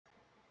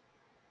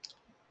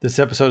This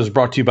episode is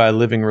brought to you by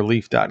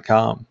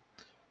livingrelief.com,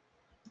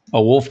 a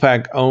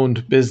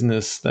Wolfpack-owned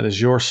business that is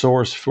your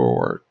source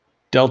for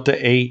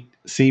Delta-8,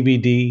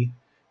 CBD,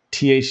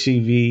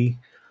 THCV,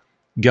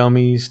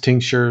 gummies,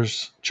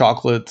 tinctures,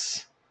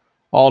 chocolates,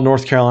 all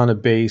North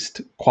Carolina-based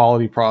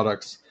quality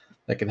products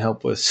that can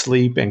help with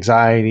sleep,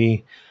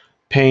 anxiety,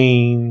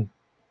 pain,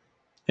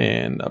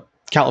 and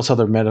countless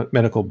other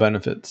medical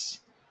benefits.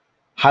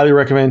 Highly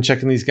recommend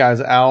checking these guys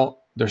out.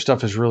 Their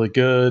stuff is really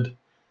good.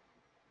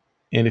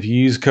 And if you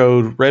use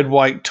code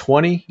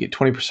REDWHITE20, you get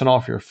 20%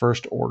 off your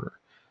first order.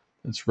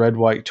 It's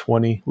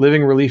REDWHITE20.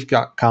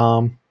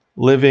 Livingrelief.com.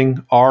 Living,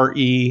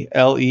 RELEAF.com.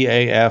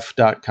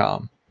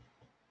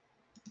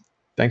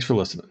 Thanks for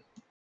listening.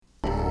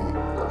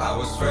 I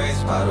was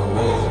raised by the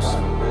wolves.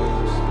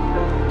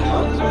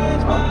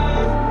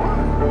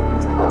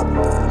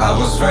 I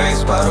was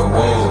raised by the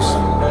wolves.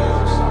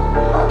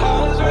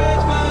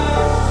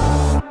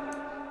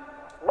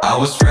 I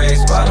was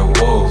raised by the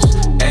wolves.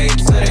 Ate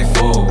till they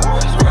full.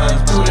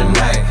 Run through the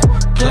night,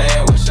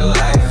 playing with your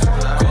life.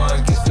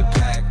 Going against the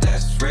pack,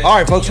 that's real. All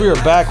right, folks, we are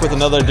back with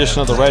another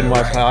edition of the Red and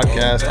White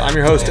Podcast. I'm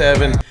your host,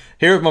 Evan,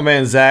 here with my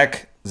man,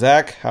 Zach.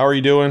 Zach, how are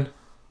you doing?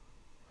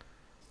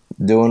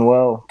 Doing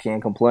well.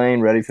 Can't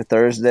complain. Ready for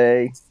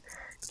Thursday.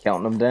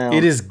 Counting them down.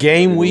 It is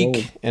game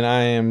week, and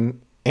I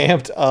am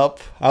amped up.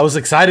 I was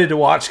excited to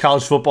watch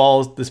college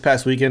football this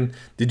past weekend.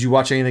 Did you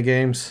watch any of the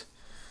games?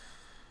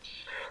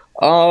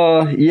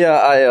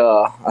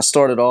 Yeah, I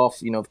started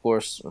off, of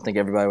course, I think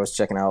everybody was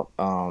checking out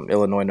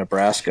Illinois,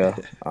 Nebraska.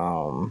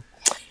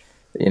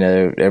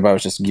 Everybody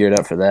was just geared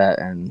up for that,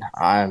 and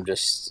I'm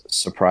just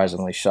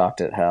surprisingly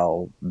shocked at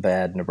how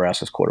bad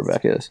Nebraska's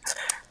quarterback is.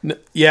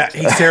 Yeah,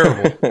 he's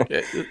terrible.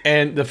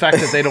 And the fact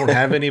that they don't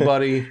have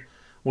anybody,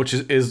 which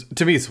is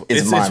to me,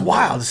 it's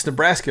wild. It's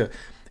Nebraska.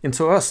 And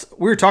so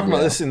we were talking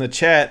about this in the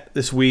chat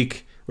this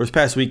week, or this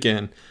past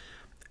weekend,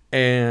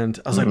 and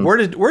I was like,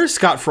 where is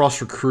Scott Frost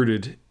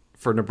recruited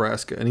for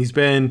Nebraska? And he's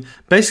been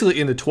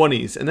basically in the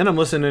 20s. And then I'm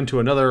listening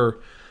to another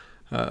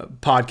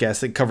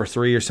podcast, like Cover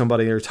 3 or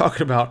somebody, they were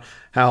talking about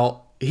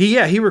how he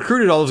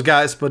recruited all those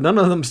guys, but none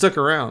of them stuck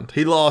around.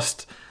 He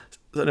lost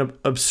an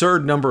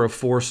absurd number of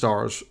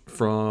 4-stars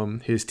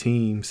from his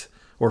teams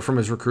or from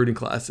his recruiting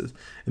classes,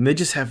 and they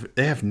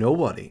have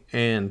nobody.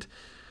 And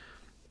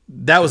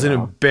that was an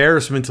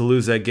embarrassment to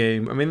lose that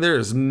game. I mean, there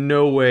is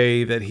no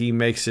way that he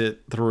makes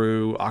it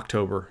through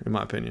October, in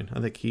my opinion.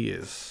 I think he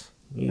is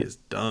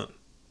done.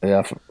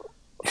 Yeah,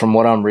 from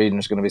what I'm reading,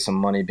 there's going to be some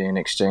money being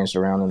exchanged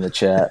around in the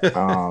chat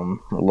a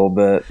little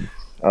bit.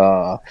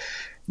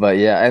 But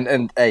yeah,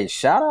 and hey,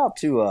 shout out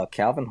to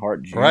Calvin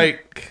Hart Jr.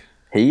 Right.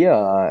 He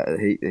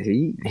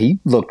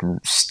looked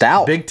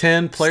stout. Big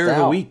Ten Player of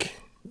the Week.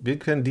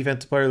 Big Ten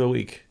Defensive Player of the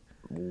Week.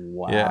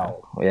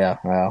 Wow. Yeah.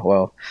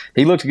 Well,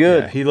 he looked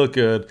good. Yeah, he looked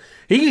good.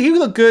 He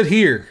looked good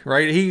here,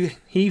 right?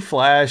 He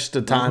flashed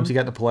the times he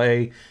got to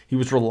play. He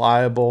was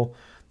reliable.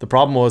 The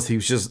problem was he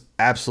was just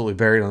absolutely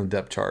buried on the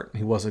depth chart.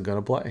 He wasn't going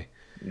to play.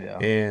 Yeah.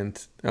 And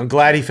I'm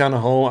glad he found a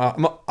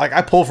home.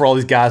 I pull for all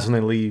these guys when they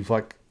leave.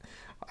 Like,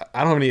 I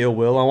don't have any ill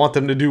will. I want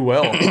them to do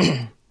well.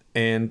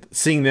 And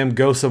seeing them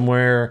go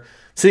somewhere,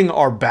 seeing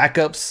our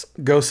backups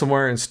go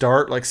somewhere and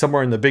start, like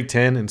somewhere in the Big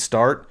Ten and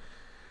start,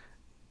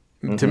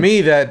 to me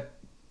that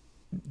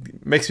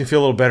makes me feel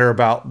a little better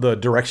about the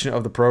direction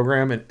of the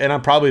program. And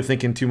I'm probably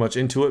thinking too much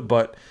into it.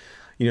 But,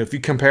 if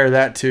you compare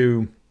that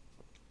to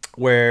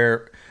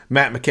where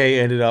Matt McKay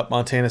ended up,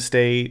 Montana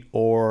State,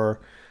 or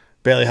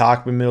Bailey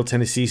Hockman, Middle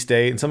Tennessee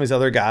State, and some of these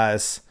other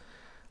guys,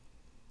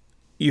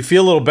 you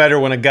feel a little better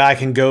when a guy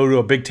can go to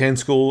a Big Ten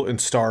school and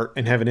start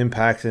and have an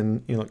impact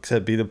and, like I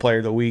said, be the player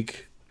of the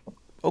week.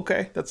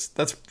 Okay, that's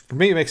for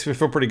me, it makes me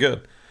feel pretty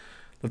good.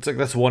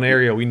 That's one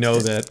area we know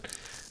that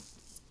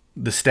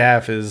the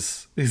staff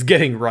is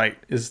getting right,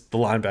 is the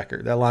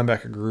linebacker. That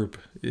linebacker group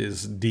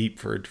is deep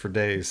for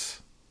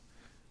days.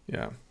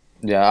 Yeah.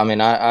 Yeah, I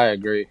mean, I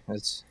agree.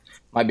 It's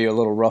might be a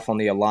little rough on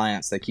the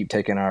Alliance. They keep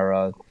taking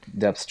our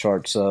depth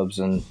chart subs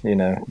and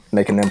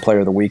making them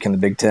player of the week in the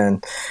Big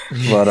Ten.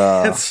 But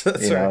that's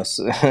right.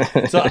 So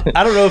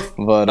I don't know if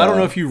I don't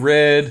know if you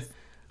read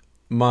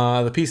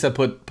the piece I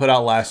put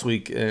out last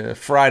week,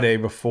 Friday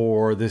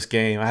before this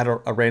game. I had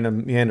a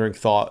random meandering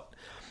thought,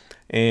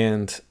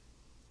 and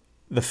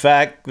the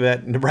fact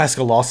that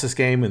Nebraska lost this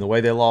game and the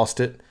way they lost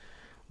it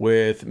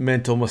with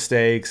mental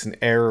mistakes and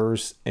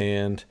errors,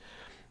 and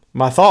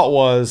my thought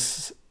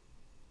was,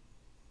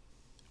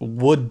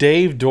 would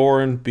Dave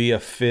Doeren be a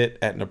fit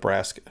at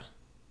Nebraska?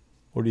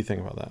 What do you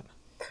think about that?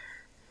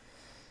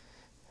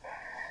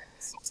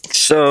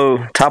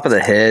 So, top of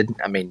the head,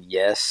 I mean,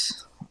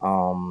 yes.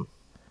 Obviously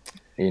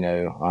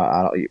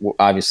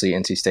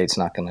NC State's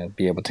not going to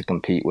be able to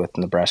compete with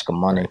Nebraska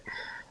money.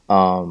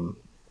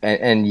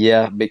 And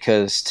yeah,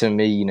 because to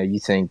me, you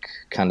think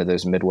kind of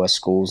those Midwest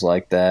schools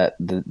like that,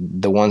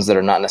 the ones that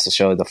are not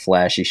necessarily the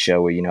flashy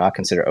showy, I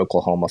consider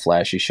Oklahoma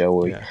flashy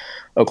showy,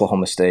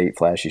 Oklahoma State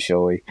flashy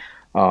showy.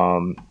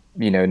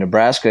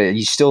 Nebraska,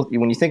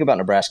 when you think about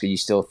Nebraska, you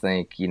still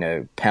think,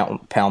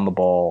 pound the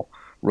ball,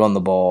 run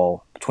the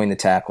ball, between the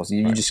tackles.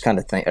 You just kind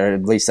of think, or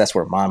at least that's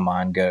where my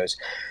mind goes.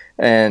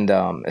 And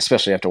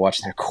especially after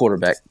watching their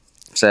quarterback,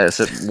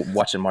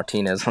 watching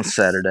Martinez on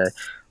Saturday.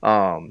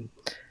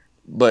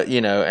 But,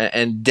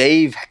 and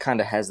Dave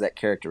kind of has that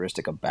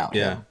characteristic about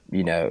him.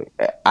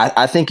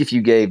 I think if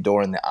you gave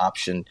Doeren the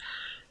option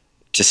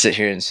to sit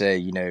here and say,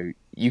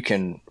 you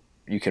can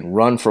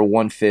run for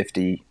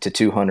 150 to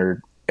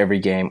 200 every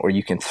game, or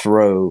you can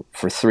throw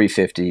for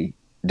 350,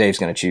 Dave's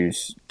going to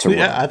choose to run.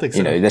 Yeah, I think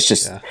so. That's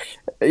just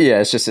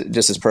it's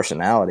just his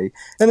personality,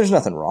 and there's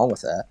nothing wrong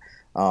with that.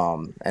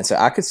 And so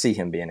I could see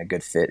him being a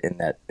good fit in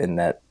that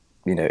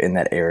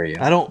area.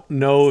 I don't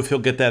know if he'll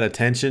get that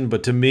attention,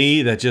 but to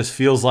me, that just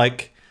feels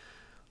like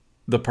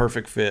the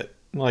perfect fit.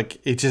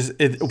 Like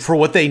for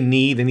what they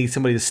need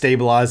somebody to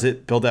stabilize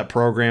it, build that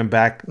program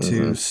back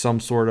to some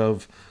sort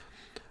of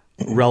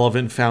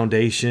relevant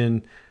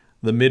foundation.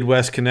 The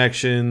Midwest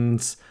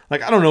connections.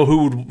 Like, I don't know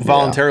who would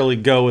voluntarily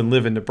go and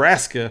live in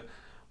Nebraska,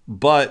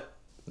 but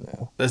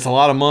there's a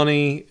lot of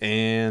money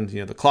and,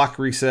 the clock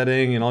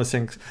resetting and all these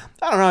things.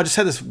 I don't know. I just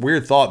had this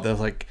weird thought that,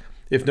 like,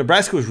 if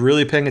Nebraska was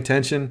really paying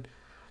attention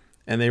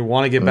and they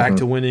want to get back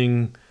to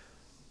winning,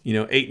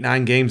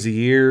 8-9 games a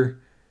year,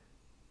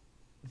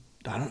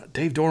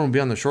 Dave Doeren will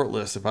be on the short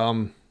list.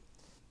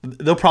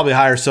 They'll probably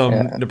hire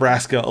some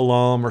Nebraska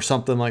alum or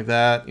something like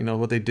that,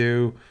 what they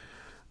do.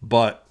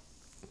 But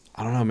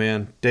I don't know,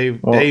 man.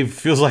 Dave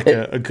feels like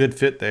a good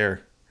fit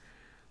there.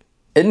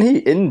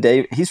 Isn't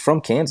Dave? He's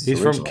from Kansas.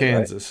 He's from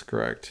Kansas, right?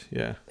 Correct.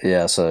 Yeah.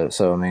 Yeah. So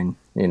I mean,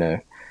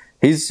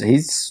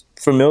 he's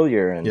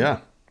familiar, and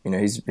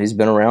he's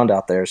been around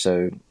out there.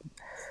 So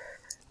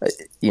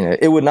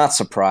it would not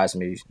surprise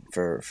me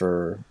if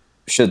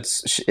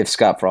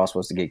Scott Frost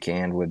was to get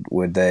canned,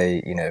 would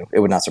they? It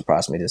would not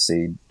surprise me to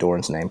see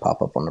Doeren's name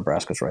pop up on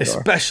Nebraska's radar,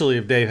 especially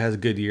if Dave has a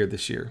good year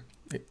this year.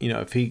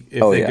 If they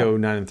go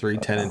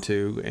 9-3,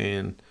 10-2,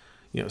 and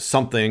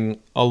something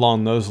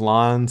along those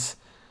lines,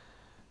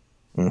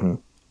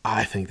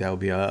 I think that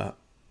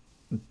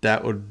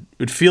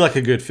would feel like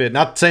a good fit.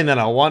 Not saying that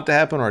I want it to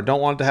happen or I don't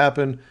want it to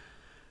happen,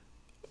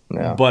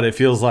 but it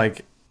feels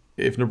like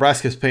if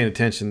Nebraska's paying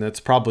attention,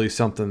 that's probably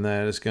something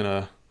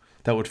that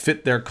would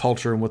fit their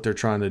culture and what they're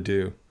trying to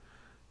do,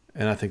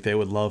 and I think they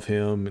would love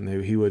him,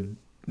 and he would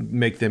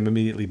make them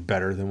immediately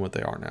better than what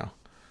they are now.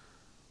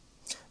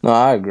 No,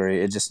 I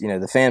agree. It just,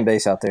 the fan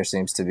base out there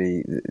seems that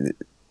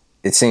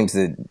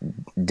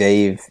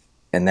Dave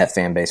and that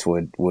fan base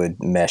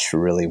would mesh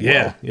really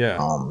well.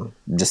 Yeah.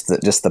 Just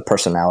the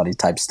personality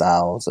type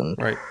styles and,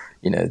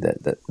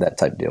 that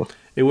type deal.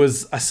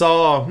 I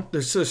saw,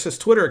 there's this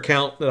Twitter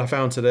account that I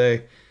found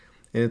today,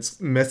 and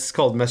it's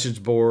called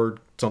Message Board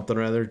something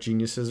or other,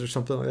 Geniuses or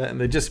something like that. And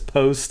they just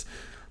post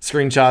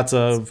screenshots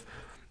of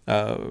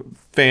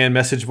fan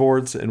message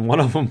boards. And one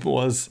of them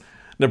was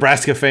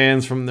Nebraska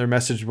fans from their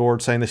message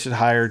board saying they should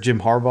hire Jim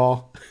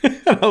Harbaugh.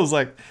 And I was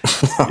like,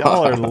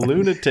 y'all are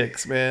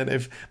lunatics,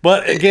 man.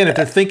 But again, if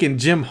they're thinking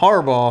Jim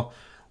Harbaugh,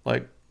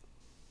 like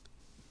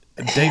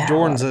Dave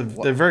Doeren's,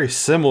 they're very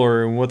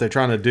similar in what they're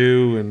trying to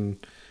do,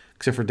 and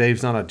except for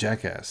Dave's not a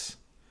jackass.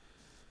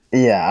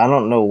 Yeah, I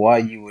don't know why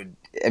you would.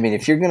 I mean,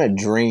 if you're gonna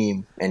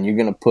dream and you're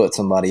gonna put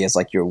somebody as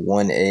like your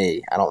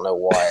 1A, I don't know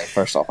why.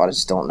 First off, I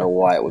just don't know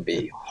why it would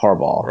be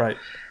Harbaugh. Right.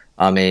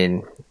 I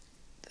mean,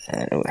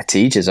 to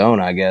each his own,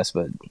 I guess.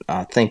 But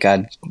I think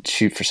I'd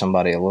shoot for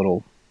somebody a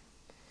little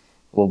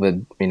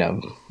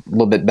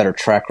bit better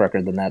track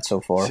record than that so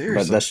far.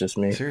 Seriously. But that's just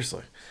me.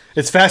 Seriously,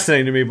 it's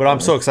fascinating to me. But I'm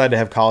so excited to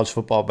have college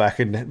football back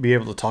and be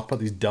able to talk about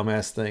these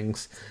dumbass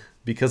things,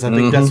 because I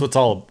think that's what it's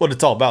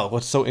all about.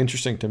 What's so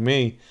interesting to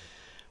me,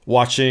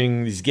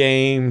 watching these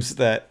games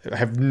that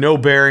have no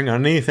bearing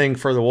on anything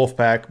for the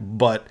Wolfpack,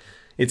 but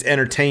it's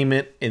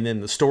entertainment, and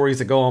then the stories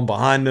that go on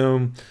behind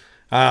them.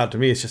 To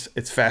me,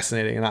 it's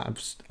fascinating, and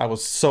I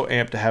was so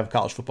amped to have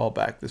college football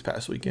back this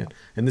past weekend,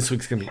 and this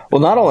week's gonna be.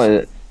 Well, not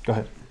only go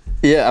ahead.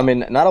 Yeah, I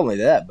mean, not only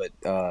that, but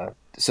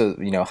so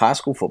high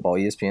school football,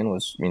 ESPN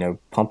was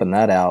pumping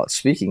that out.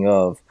 Speaking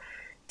of,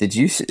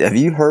 have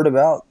you heard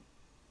about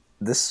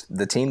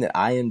the team that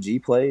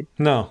IMG played?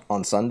 No.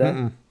 On Sunday.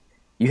 Mm-mm.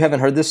 You haven't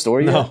heard this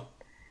story yet? No.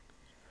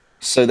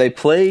 So they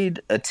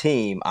played a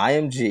team,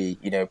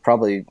 IMG,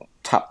 probably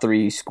top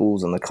 3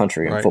 schools in the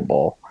country in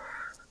football.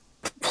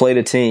 Played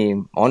a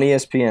team on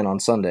ESPN on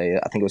Sunday.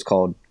 I think it was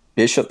called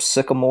Bishop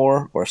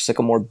Sycamore or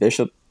Sycamore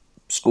Bishop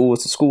School.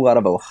 It's a school out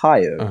of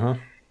Ohio. Uh-huh.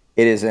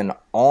 It is an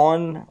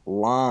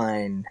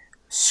online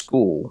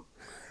school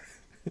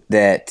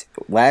that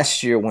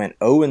last year went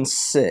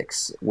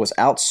 0-6, was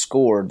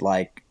outscored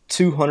like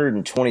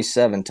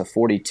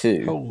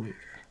 227-42. Holy.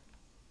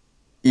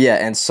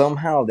 Yeah, and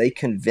somehow they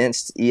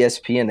convinced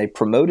ESPN. They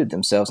promoted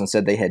themselves and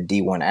said they had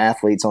D1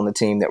 athletes on the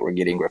team that were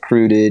getting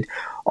recruited,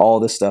 all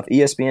this stuff.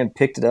 ESPN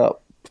picked it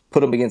up, put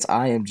them against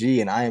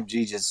IMG, and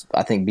IMG just,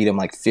 I think, beat them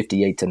like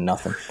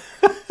 58-0.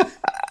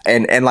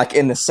 and like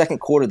in the second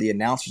quarter, the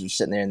announcers are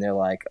sitting there and they're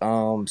like,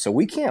 so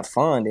we can't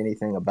find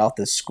anything about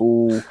this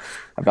school,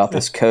 about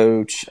this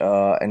coach,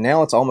 and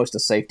now it's almost a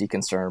safety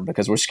concern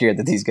because we're scared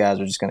that these guys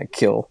are just going to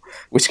kill.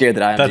 We're scared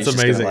that That's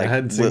amazing. I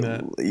hadn't seen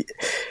that.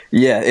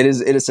 Yeah, it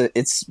is.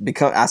 It's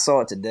become. I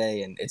saw it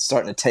today, and it's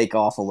starting to take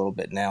off a little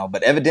bit now.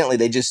 But evidently,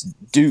 they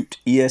just duped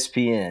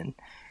ESPN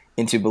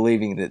into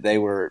believing that they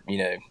were,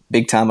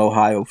 big time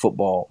Ohio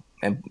football,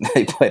 and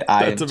they played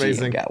IMG. That's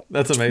amazing.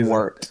 That's amazing.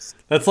 Worked.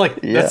 That's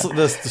like that's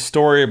the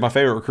story of my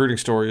favorite recruiting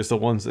story is the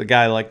ones the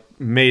guy like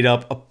made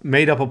up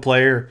a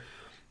player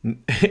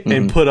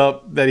and put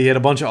up that he had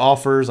a bunch of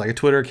offers, like a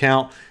Twitter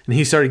account, and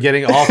he started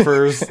getting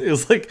offers. It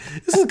was like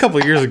this is a couple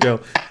of years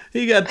ago.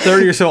 He got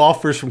 30 or so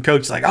offers from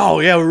coaches like, "Oh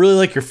yeah, we really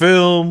like your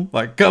film.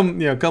 Like come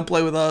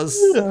play with us."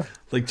 Yeah.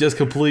 Like just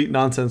complete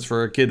nonsense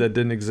for a kid that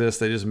didn't exist.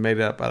 They just made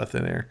it up out of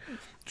thin air,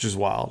 which is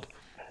wild.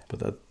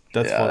 But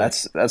that's funny.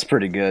 That's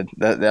pretty good.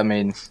 I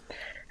mean,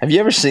 have you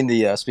ever seen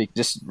the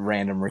just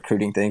random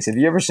recruiting things? Have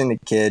you ever seen the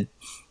kid?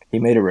 He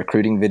made a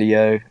recruiting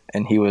video,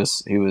 and he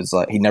was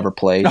like he never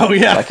played. Oh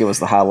yeah, like it was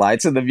the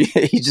highlights of the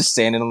video. He's just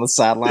standing on the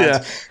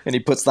sidelines, and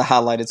he puts the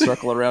highlighted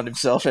circle around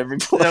himself every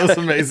play. That was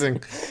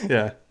amazing.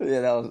 Yeah,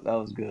 that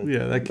was good.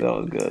 Yeah, that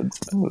was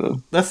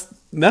good. That's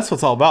what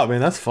it's all about,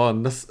 man. That's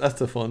fun. That's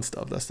the fun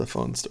stuff. That's the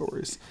fun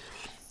stories.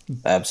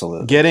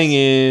 Absolutely. Getting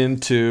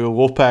into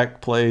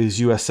Wolfpack plays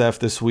USF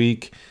this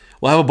week.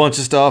 We'll have a bunch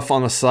of stuff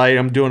on the site.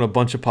 I'm doing a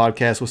bunch of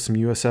podcasts with some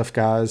USF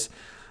guys.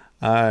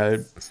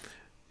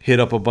 Hit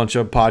up a bunch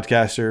of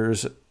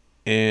podcasters,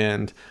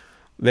 and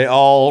they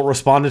all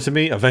responded to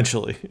me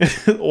eventually.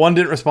 One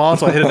didn't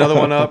respond, so I hit another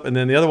one up, and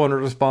then the other one would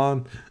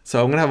respond. So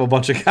I'm going to have a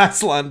bunch of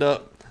guys lined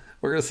up.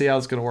 We're going to see how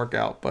it's going to work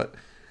out, but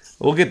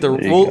we'll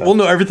we'll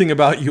know everything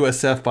about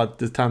USF by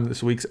the time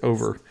this week's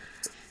over.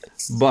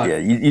 But yeah,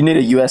 you need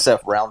a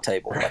USF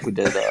roundtable like we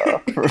did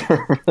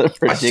for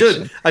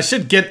prediction. I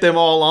should get them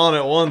all on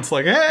at once.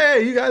 Like,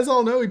 hey, you guys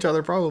all know each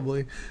other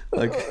probably.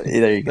 Like,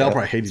 there you go. They'll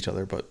probably hate each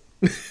other, but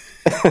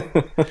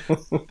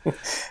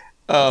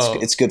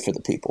it's good for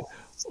the people.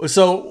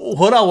 So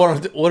one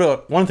of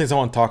the things I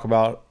want to talk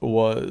about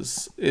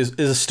is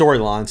a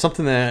storyline,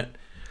 something that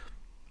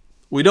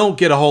we don't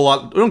get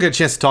a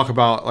chance to talk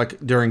about like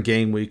during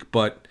game week.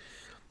 But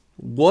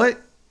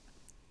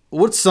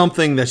what's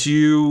something that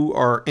you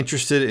are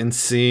interested in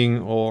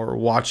seeing or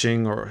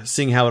watching or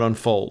seeing how it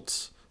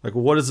unfolds? Like,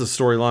 what is the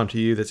storyline to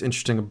you that's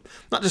interesting,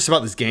 not just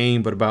about this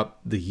game, but about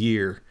the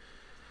year?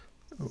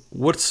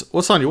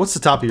 What's on you? What's the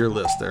top of your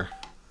list there?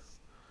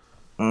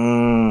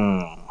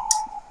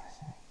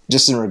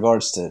 Just in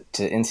regards to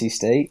NC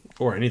State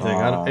or anything,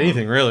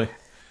 anything really.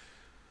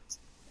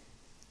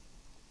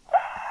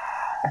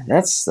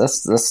 That's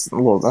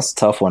a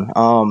tough one.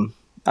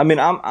 I mean,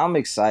 I'm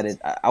excited.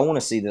 I want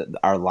to see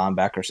our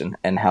linebackers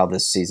and how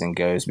this season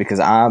goes because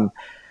I'm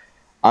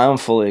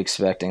fully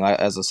expecting,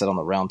 as I said on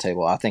the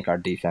roundtable, I think our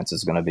defense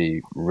is going to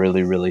be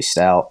really, really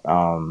stout.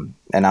 And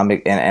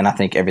I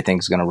think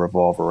everything's going to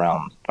revolve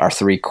around our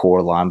three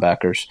core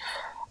linebackers.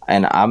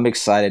 And I'm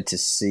excited to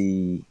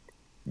see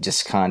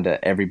just kind of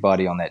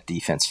everybody on that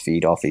defense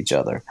feed off each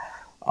other.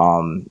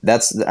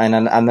 That's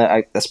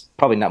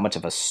probably not much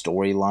of a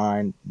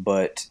storyline,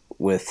 but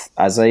with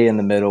Isaiah in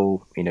the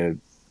middle,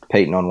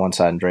 Peyton on one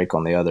side and Drake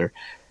on the other,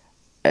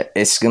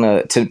 it's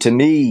gonna to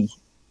me.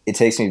 It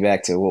takes me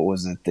back to what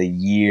was it, the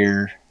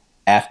year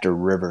after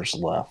Rivers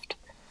left.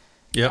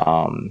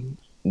 Yeah.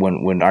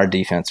 When our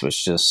defense was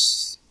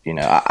just,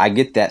 I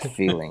get that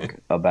feeling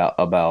about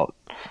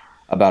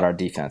our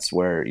defense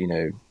where,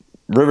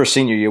 Rivers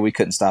senior year we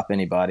couldn't stop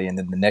anybody, and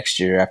then the next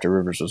year after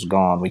Rivers was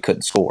gone we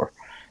couldn't score.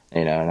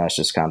 And that's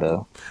just kind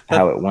of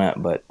how it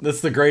went. But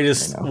that's the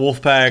greatest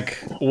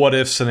Wolfpack what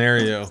if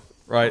scenario,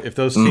 right? If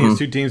those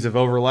two teams have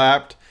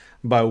overlapped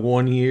by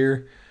 1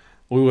 year,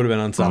 we would have been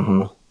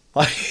unstoppable.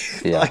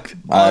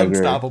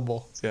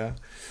 Unstoppable. Yeah,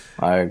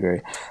 I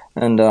agree.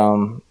 And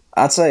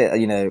I'd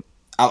say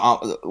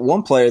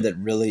one player that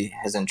really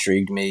has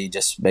intrigued me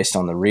just based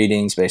on the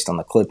readings, based on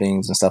the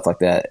clippings and stuff like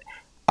that.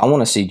 I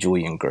want to see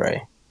Julian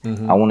Gray.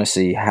 I want to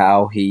see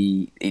how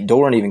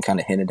Doran even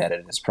kind of hinted at it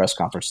in his press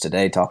conference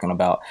today, talking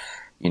about,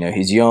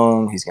 he's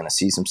young, he's going to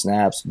see some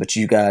snaps, but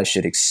you guys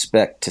should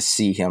expect to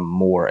see him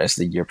more as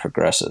the year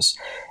progresses.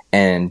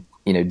 And,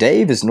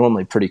 Dave is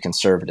normally pretty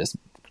conservative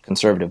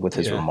with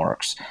his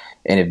remarks.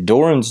 And if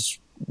Doran's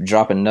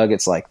dropping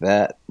nuggets like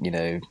that,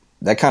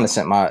 that kind of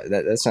sent my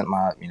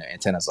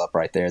antennas up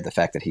right there. The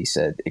fact that he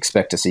said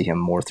expect to see him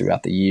more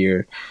throughout the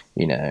year,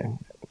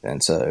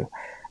 and so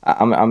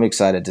I'm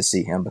excited to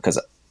see him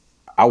because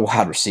our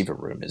wide receiver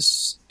room is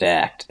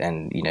stacked,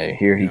 and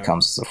here he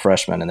comes as a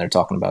freshman, and they're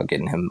talking about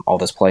getting him all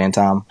this playing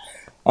time.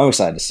 I'm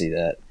excited to see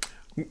that.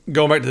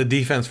 Going back to the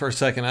defense for a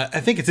second, I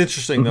think it's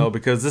interesting though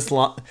because this,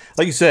 like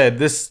you said,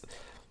 this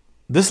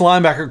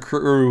linebacker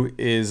crew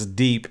is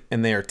deep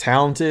and they are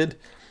talented.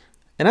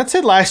 And I'd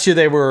say last year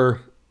they were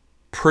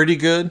pretty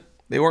good.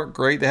 They weren't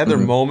great. They had their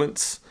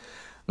moments.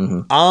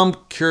 I'm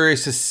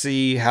curious to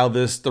see how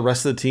the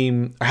rest of the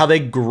team, how they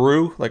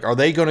grew. Like, are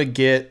they going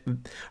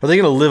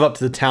to live up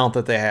to the talent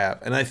that they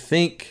have? And I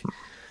think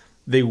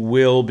they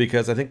will,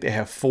 because I think they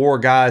have 4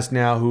 guys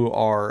now who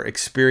are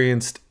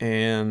experienced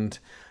and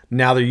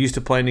now they're used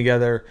to playing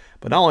together.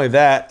 But not only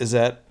that, is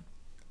that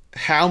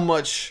how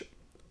much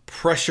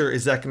pressure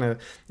is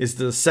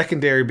the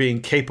secondary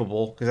being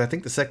capable? Because I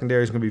think the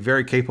secondary is going to be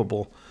very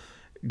capable,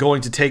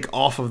 going to take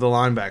off of the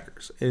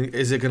linebackers. And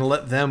is it going to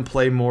let them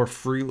play more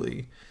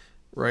freely,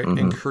 right?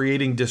 And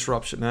creating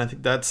disruption. And I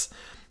think that's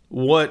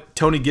what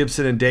Tony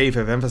Gibson and Dave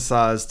have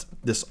emphasized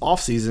this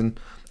offseason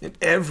in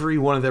every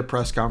one of their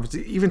press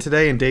conferences, even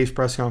today in Dave's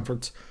press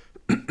conference.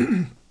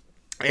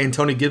 And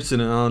Tony Gibson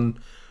on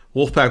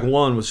Wolfpack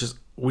One was just,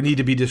 we need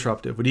to be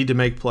disruptive. We need to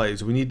make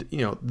plays. We need,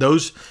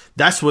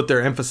 that's what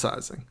they're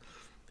emphasizing.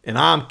 And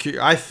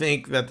I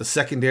think that the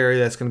secondary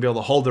that's going to be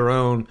able to hold their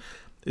own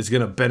is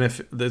going to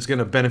benefit. That's going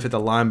to benefit the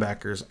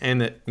linebackers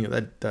and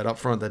that up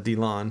front, that D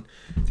line,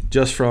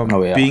 just from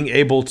being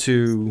able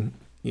to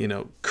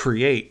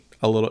create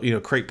a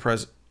little, create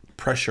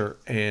pressure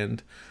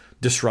and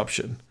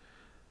disruption.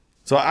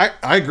 So I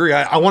agree.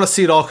 I want to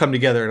see it all come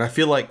together, and I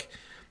feel like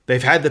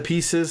they've had the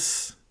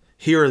pieces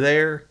here or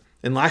there.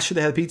 And last year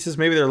they had pieces.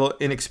 Maybe they're a little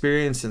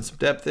inexperienced and some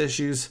depth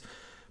issues,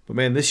 but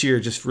man, this year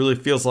just really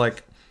feels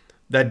like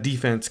that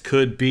defense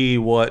could be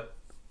what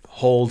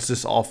holds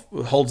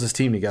this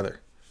team together.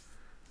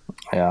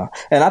 Yeah,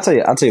 and I'll tell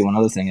you one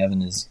other thing,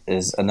 Evan,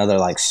 is another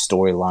like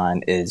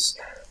storyline is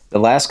the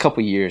last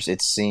couple of years.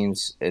 It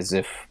seems as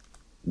if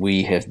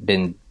we have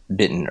been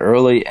bitten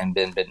early and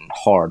been bitten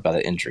hard by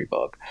the injury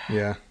bug.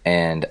 Yeah,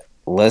 and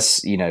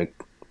let's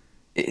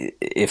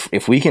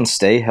if we can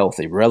stay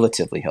healthy,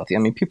 relatively healthy. I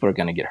mean, people are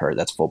going to get hurt.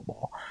 That's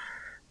football.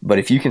 But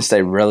if you can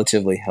stay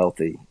relatively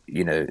healthy,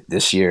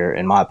 this year,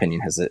 in my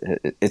opinion,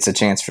 it's a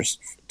chance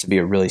to be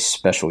a really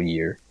special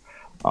year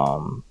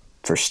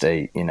for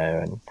State.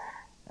 And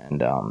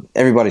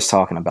everybody's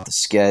talking about the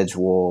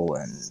schedule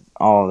and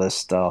all this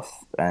stuff.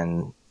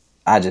 And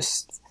I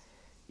just,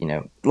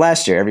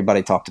 last year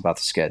everybody talked about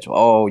the schedule.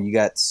 Oh, you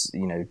got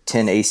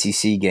 10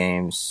 ACC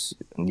games,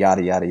 and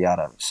yada yada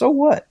yada. So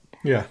what?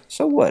 Yeah.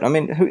 So what? I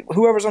mean,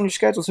 whoever's on your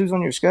schedule is who's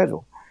on your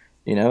schedule,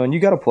 and you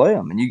got to play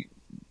them.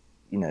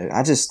 And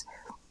I just,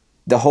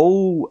 the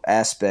whole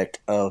aspect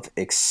of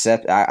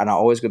and I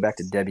always go back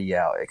to Debbie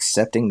Yao,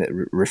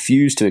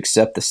 refuse to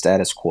accept the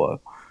status quo.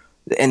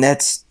 And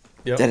that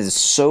is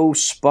so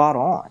spot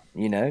on,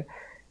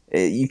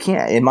 You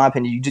can't, in my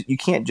opinion, you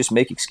can't just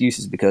make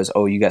excuses because,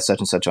 you got such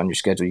and such on your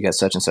schedule, you got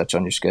such and such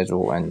on your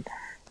schedule, and,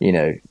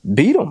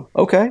 beat them.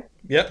 Okay.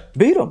 Yep.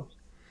 Beat them.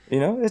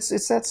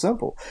 It's that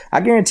simple.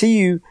 I guarantee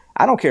you,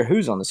 I don't care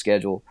who's on the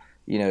schedule,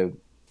 Peyton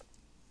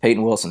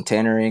Wilson,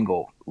 Tanner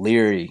Engel,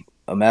 Leary,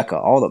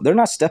 Emeka, they're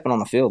not stepping on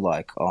the field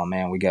like, oh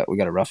man, we got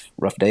a rough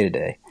day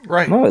today.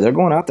 Right. No, they're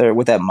going out there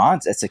with that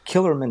mindset. It's a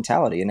killer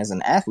mentality. And as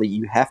an athlete,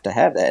 you have to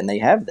have that, and they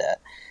have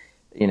that,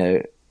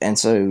 and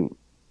so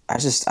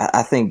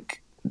I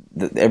think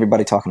that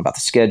everybody talking about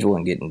the schedule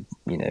and getting,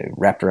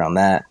 wrapped around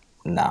that.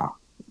 No,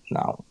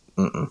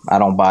 I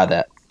don't buy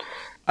that.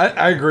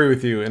 I agree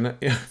with you, and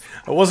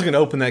I wasn't going to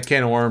open that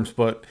can of worms,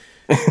 but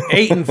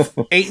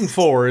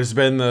 8-4 has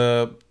been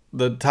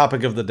the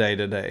topic of the day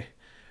today,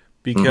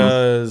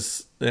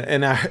 because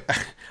and I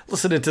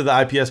listened to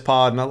the IPS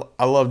pod, and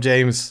I love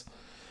James,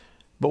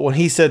 but when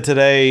he said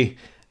today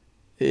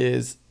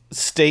is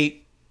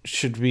State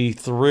should be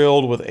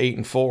thrilled with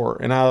 8-4,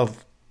 and I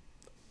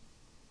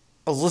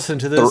was listening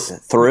to this.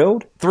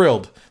 Thrilled.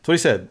 That's what he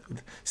said.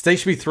 State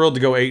should be thrilled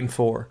to go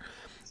 8-4.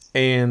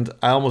 And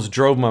I almost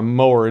drove my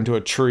mower into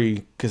a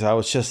tree because I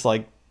was just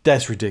like,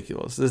 that's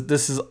ridiculous. That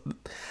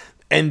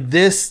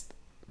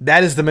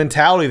is the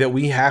mentality that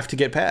we have to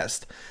get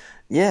past.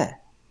 Yeah.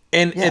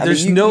 And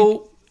there's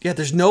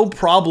no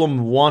problem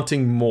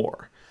wanting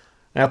more.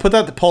 And I put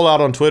that poll out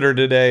on Twitter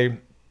today,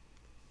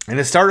 and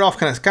it started off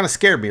kind of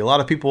scared me. A lot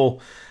of people,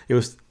 it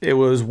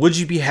was would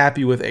you be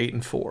happy with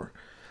 8-4?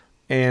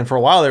 And for a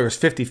while there was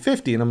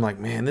 50-50, and I'm like,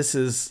 man,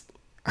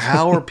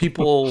 how are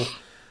people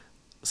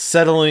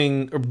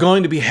settling or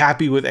going to be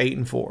happy with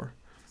 8-4?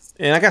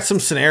 And I got some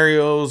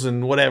scenarios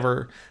and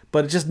whatever,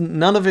 but just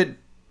none of it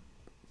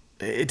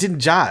didn't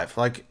jive.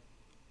 Like,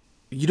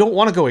 you don't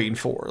want to go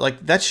 8-4.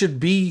 Like, that should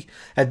be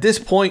at this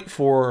point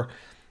for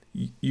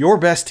your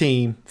best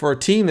team, for a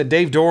team that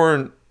Dave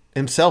Doran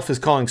himself is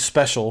calling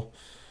special.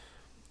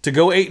 To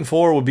go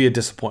 8-4 would be a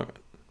disappointment.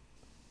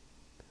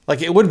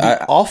 Like, it wouldn't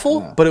be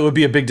awful, but it would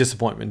be a big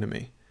disappointment to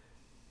me.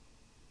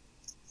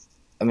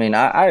 I mean,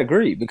 I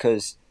agree,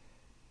 because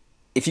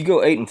if you go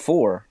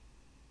 8-4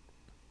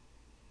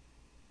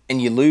 and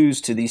you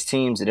lose to these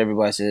teams that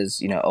everybody says,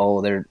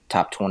 they're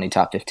top 20,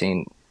 top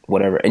 15,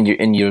 whatever, and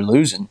you're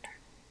losing,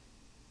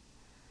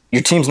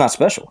 your team's not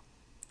special,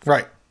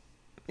 right?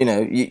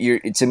 You're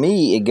to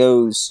me, it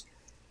goes,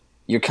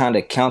 you're kind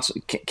of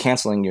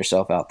canceling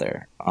yourself out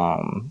there.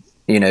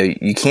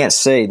 You can't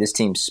say this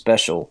team's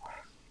special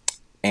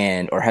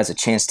or has a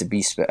chance to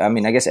be special. I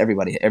mean, I guess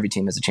every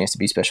team has a chance to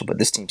be special, but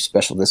this team's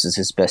special. This is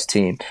his best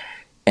team,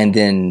 and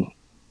then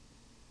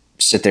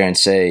sit there and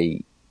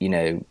say,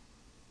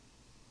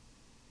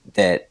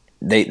 that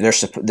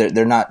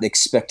they're not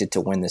expected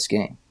to win this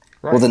game.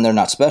 Right. Well, then they're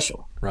not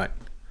special. Right.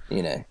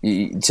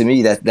 To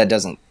me that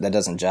doesn't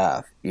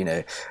jive.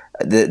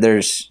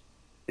 There's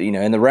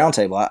in the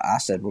roundtable I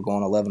said we're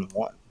going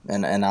 11-1,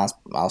 and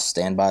I'll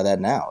stand by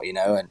that now.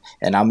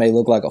 And I may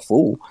look like a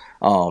fool,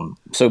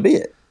 so be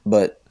it.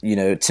 But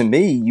to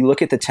me, you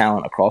look at the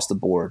talent across the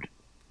board.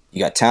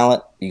 You got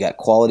talent, you got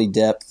quality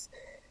depth.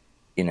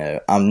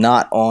 I'm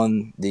not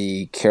on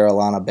the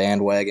Carolina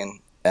bandwagon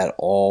at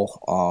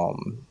all.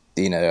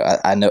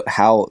 I know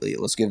how.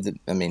 Let's give the.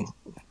 I mean,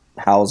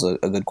 Howell's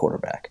a good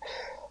quarterback.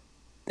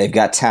 They've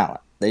got talent.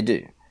 They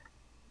do.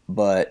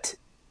 But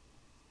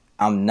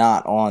I'm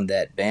not on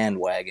that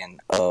bandwagon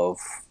of,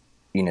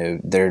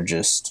 they're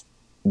just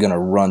going to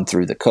run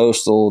through the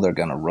Coastal. They're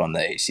going to run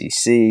the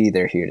ACC.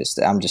 They're here to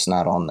stay. I'm just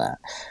not on that.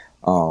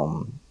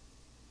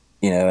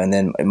 And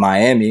then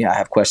Miami, I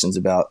have questions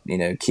about,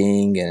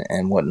 King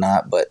and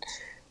whatnot. But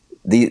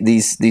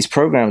these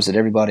programs that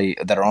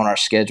are on our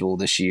schedule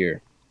this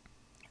year,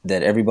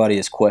 that everybody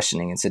is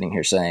questioning and sitting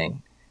here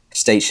saying,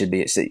 State should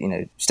be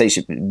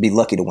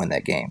lucky to win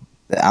that game.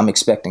 I'm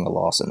expecting a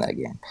loss in that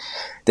game.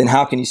 Then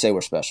how can you say we're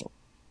special?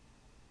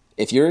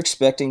 If you're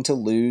expecting to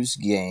lose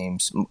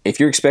games, if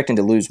you're expecting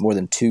to lose more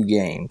than 2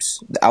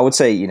 games, I would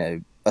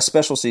say, a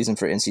special season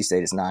for NC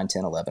State is 9,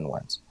 10, 11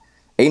 wins.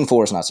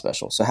 8-4 is not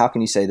special. So how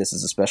can you say this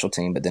is a special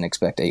team but then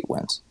expect 8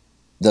 wins?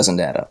 Doesn't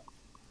add up.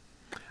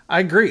 I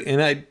agree,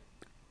 and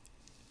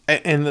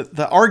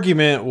the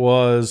argument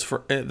was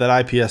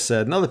that IPS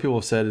said, and other people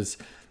have said, is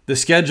the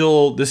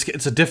schedule.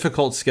 It's a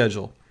difficult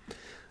schedule.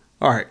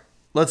 All right,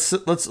 let's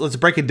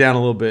break it down a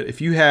little bit. If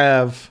you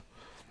have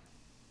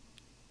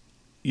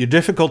your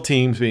difficult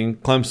teams being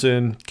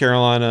Clemson,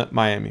 Carolina,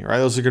 Miami, right?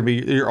 Those are going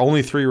to be your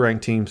only 3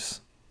 ranked teams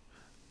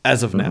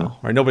as of now,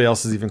 right? Nobody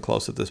else is even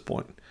close at this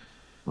point.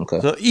 Okay.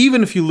 So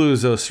even if you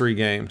lose those 3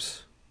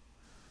 games,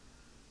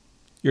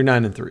 you're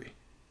 9-3.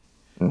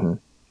 Mm-hmm.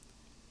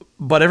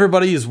 But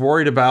everybody is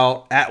worried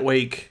about at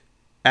Wake,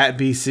 at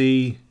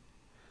BC,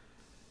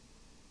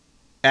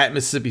 at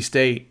Mississippi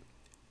State.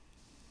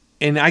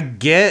 And I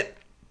get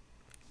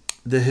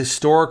the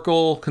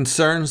historical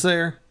concerns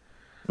there.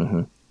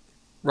 Mm-hmm.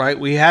 Right?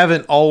 We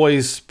haven't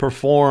always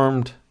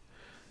performed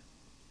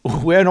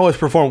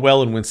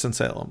well in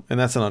Winston-Salem. And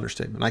that's an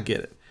understatement. I get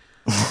it.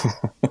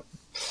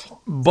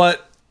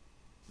 But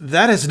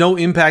that has no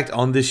impact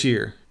on this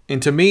year.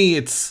 And to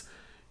me,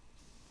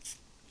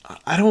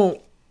 I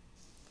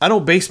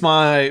don't base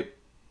my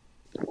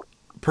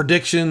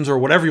predictions or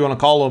whatever you want to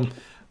call them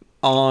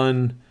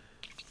on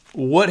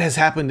what has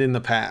happened in the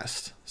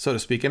past, so to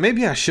speak. And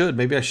maybe I should.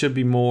 Maybe I should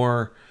be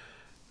more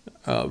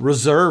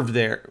reserved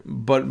there.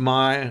 But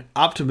my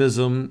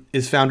optimism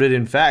is founded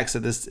in facts that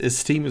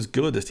this team is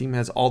good. This team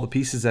has all the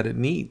pieces that it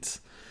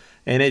needs.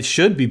 And it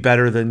should be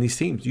better than these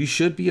teams. You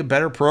should be a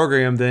better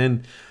program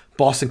than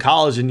Boston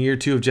College in year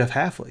 2 of Jeff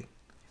Hafley.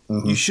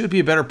 Mm-hmm. You should be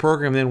a better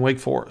program than Wake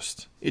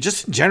Forest.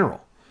 Just in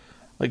general.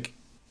 Like,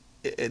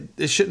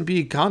 it shouldn't be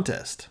a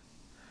contest.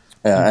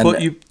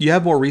 You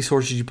have more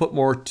resources. You put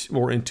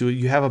more into it.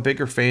 You have a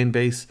bigger fan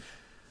base.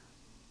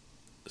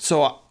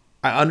 So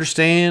I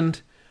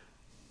understand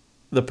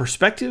the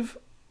perspective,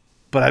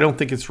 but I don't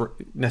think it's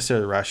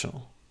necessarily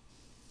rational.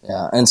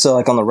 Yeah, and so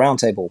like on the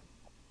roundtable,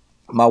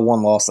 my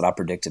one loss that I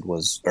predicted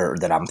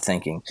that I'm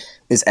thinking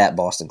is at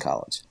Boston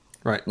College.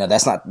 Right. Now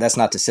that's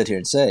not to sit here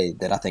and say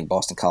that I think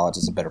Boston College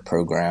is a better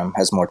program,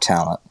 has more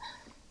talent,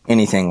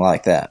 anything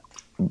like that.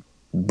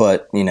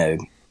 But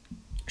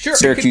sure,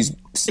 Syracuse,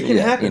 it can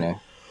happen.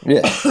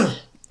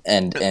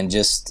 and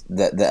just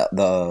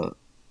the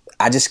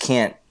I just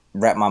can't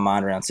wrap my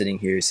mind around sitting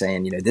here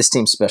saying, this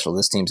team's special.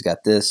 This team's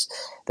got this.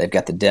 They've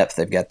got the depth.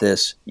 They've got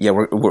this. Yeah,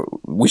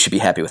 we should be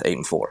happy with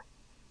 8-4.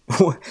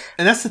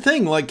 And that's the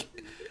thing. Like,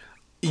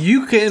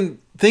 you can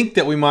think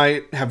that we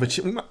might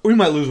we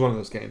might lose one of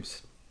those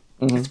games.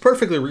 Mm-hmm. It's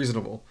perfectly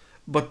reasonable.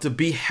 But to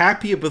be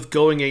happy with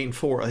going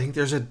 8-4, I think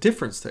there's a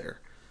difference there.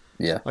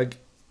 Yeah. Like,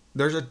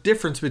 there's a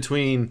difference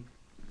between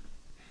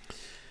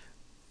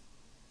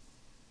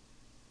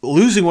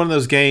losing one of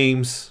those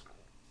games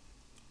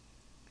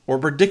or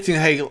predicting,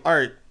 hey, all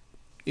right,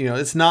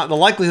 it's not the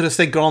likelihood of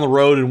State going on the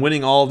road and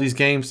winning all of these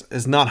games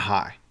is not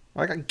high.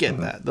 Like, I get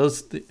that.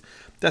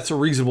 That's a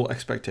reasonable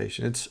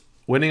expectation. It's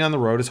winning on the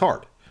road is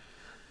hard.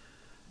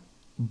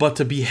 But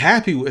to be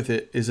happy with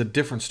it is a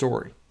different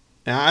story.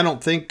 And I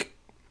don't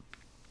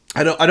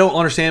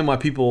understand why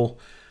people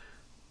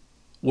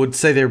would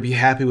say they'd be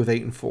happy with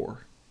 8-4.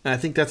 And I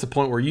think that's a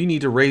point where you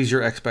need to raise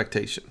your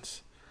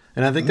expectations.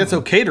 And I think that's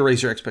okay to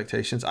raise your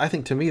expectations. I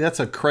think, to me, that's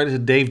a credit to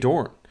Dave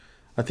Doran.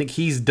 I think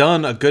he's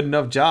done a good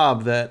enough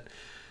job that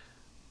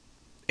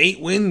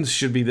 8 wins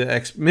should be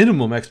the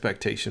minimum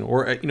expectation,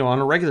 or on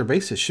a regular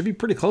basis should be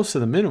pretty close to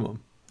the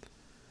minimum.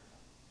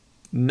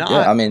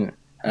 I agree.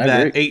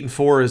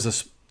 8-4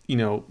 is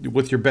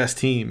with your best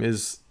team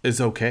is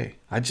okay.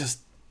 I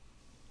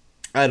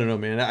don't know,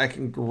 man. I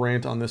can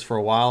rant on this for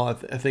a while.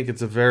 I think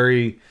it's a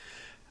very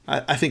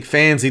I think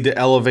fans need to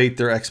elevate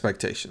their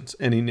expectations,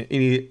 and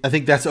I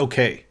think that's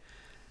okay.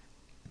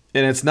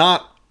 And it's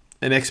not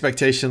an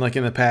expectation like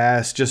in the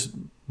past, just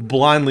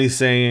blindly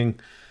saying,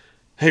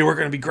 "Hey, we're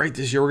going to be great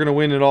this year. We're going to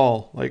win it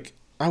all." Like,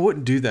 I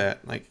wouldn't do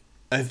that. Like,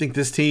 I think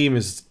this team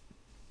is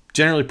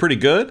generally pretty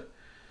good,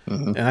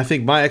 and I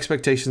think my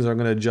expectations are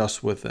going to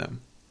adjust with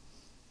them.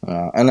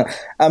 And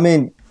I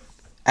mean,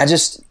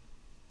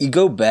 you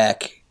go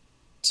back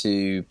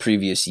to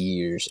previous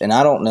years, and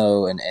I don't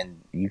know, and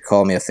you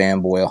call me a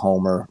fanboy, a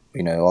homer,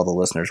 all the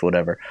listeners,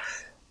 whatever,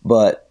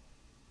 but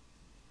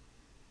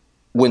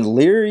when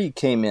Leary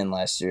came in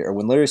last year, or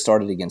when Leary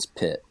started against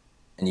Pitt,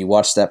 and you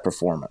watched that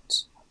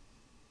performance,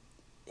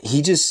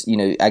 he just,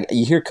 you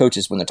hear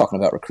coaches when they're talking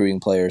about recruiting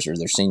players or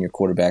their senior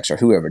quarterbacks or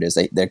whoever it is,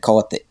 they call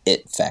it the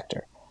it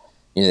factor,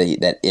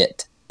 that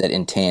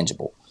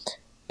intangible.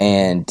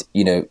 And,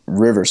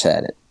 Rivers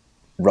had it.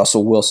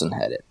 Russell Wilson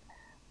had it.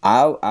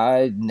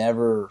 I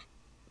never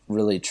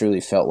really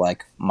truly felt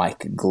like Mike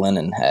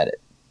Glennon had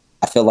it.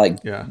 I feel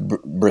like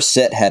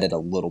Brissett had it a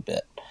little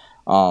bit.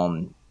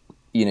 I'm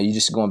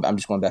just going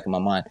back in my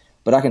mind.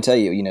 But I can tell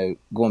you,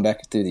 going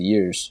back through the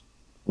years,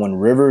 when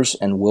Rivers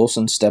and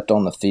Wilson stepped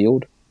on the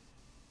field,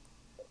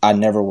 I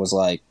never was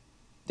like,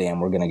 damn,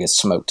 we're going to get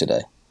smoked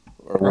today.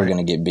 Or we're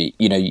going to get beat.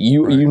 You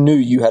knew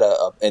you had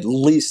at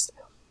least,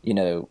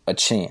 a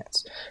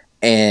chance.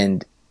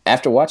 And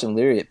after watching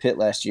Leary at Pitt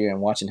last year and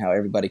watching how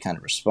everybody kind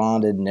of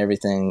responded and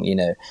everything,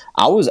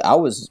 I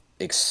was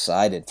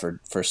excited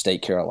for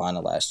State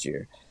Carolina last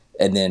year.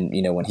 And then,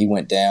 when he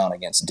went down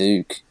against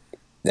Duke,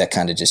 that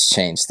kind of just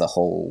changed the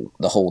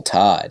whole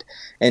tide.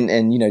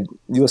 And you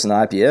listen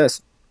to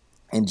IPS,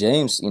 and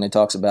James,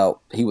 talks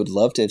about he would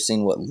love to have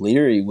seen what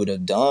Leary would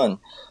have done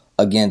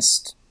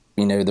against,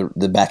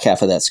 the back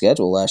half of that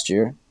schedule last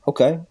year.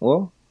 Okay,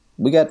 well,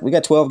 we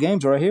got 12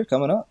 games right here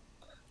coming up,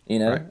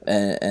 right.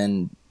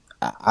 And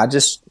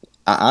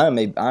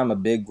I'm a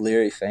big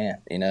Leary fan,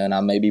 and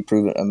I may get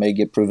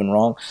proven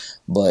wrong,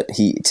 but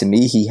to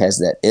me he has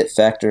that it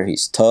factor.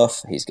 He's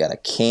tough. He's got a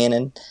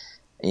cannon,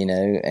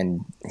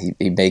 and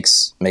he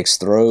makes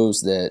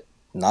throws that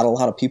not a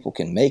lot of people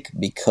can make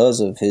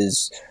because of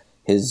his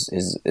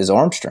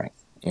arm strength,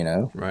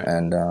 Right.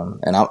 And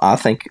I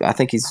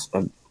think he's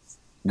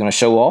going to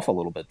show off a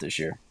little bit this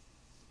year.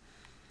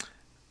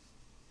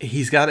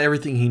 He's got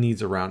everything he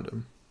needs around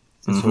him.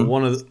 And so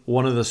one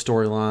of the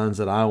storylines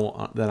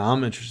that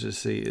I'm interested to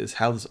see is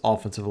how this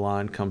offensive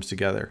line comes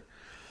together.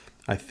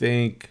 I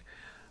think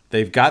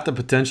they've got the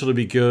potential to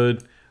be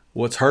good.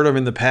 What's hurt them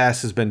in the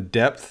past has been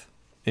depth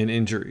and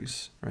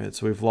injuries, right?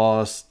 So we've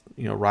lost,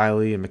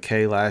 Riley and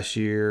McKay last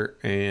year,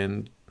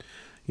 and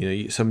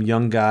some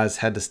young guys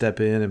had to step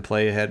in and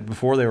play ahead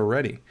before they were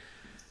ready.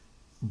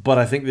 But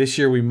I think this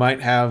year we might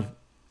have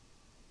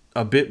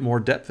a bit more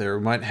depth there.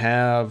 We might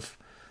have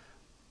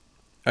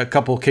a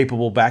couple of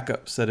capable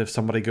backups that if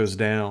somebody goes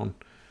down.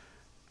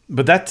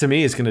 But that, to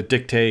me, is going to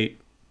dictate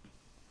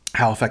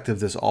how effective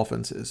this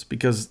offense is,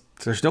 because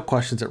there's no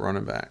questions at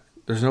running back.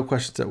 There's no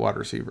questions at wide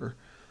receiver.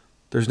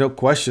 There's no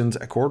questions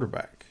at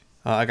quarterback.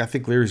 I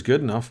think Leary's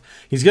good enough.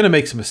 He's going to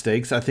make some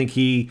mistakes. I think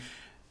you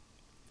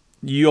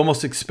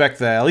almost expect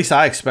that. At least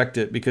I expect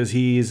it, because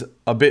he's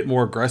a bit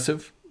more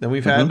aggressive than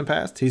we've had in the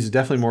past. He's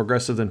definitely more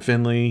aggressive than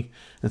Finley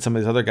and some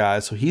of these other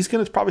guys. So he's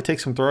going to probably take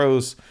some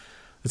throws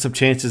and some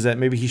chances that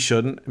maybe he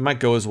shouldn't. It might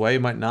go his way,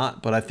 it might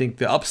not. But I think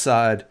the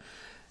upside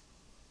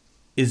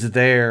is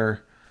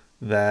there.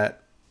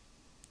 That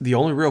the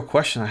only real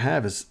question I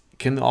have is,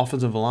 can the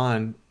offensive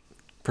line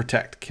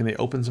protect? Can they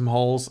open some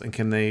holes, and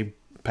can they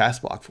pass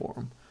block for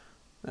them?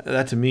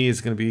 That, to me,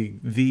 is going to be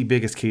the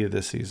biggest key to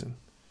this season.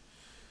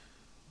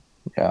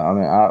 Yeah, I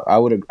mean, I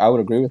would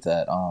agree with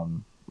that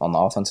on the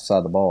offensive side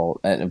of the ball.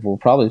 And we'll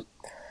probably,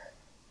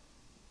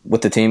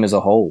 with the team as a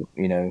whole,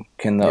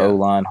 can the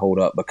O-line hold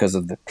up, because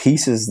of the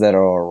pieces that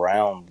are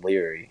around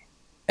Leary,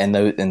 and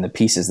the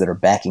pieces that are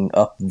backing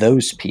up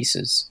those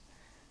pieces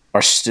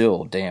are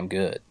still damn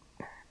good.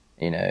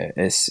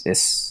 He's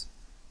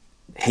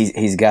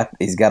got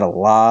a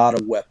lot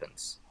of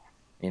weapons,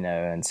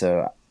 and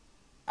so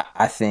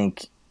I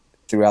think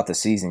throughout the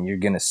season you're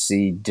going to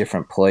see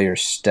different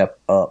players step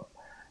up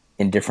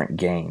in different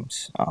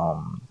games.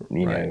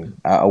 Right.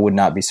 I would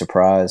not be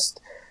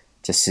surprised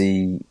to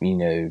see,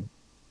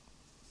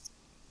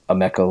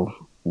 Emeka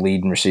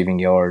lead in receiving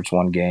yards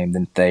one game,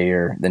 then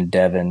Thayer, then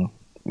Devin,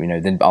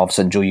 then all of a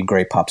sudden Julian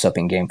Gray pops up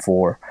in game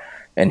 4,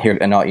 and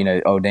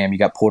oh damn, you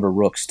got Porter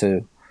Rooks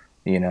too,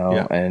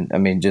 and I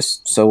mean,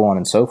 just so on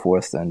and so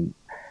forth. And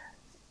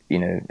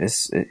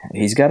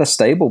he's got a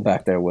stable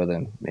back there with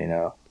him.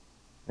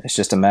 It's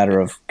just a matter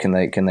of can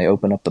they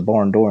open up the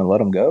barn door and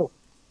let him go.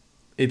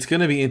 It's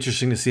going to be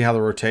interesting to see how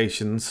the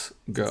rotations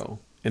go.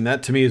 And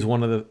that, to me, is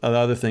one of the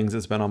other things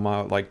that's been on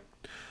my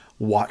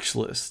watch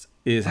list,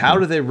 is how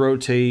do they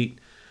rotate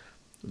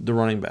the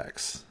running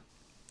backs?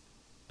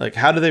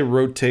 How do they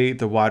rotate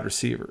the wide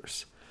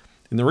receivers?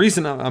 And the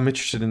reason I'm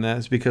interested in that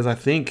is because I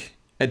think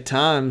at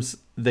times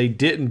they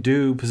didn't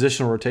do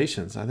positional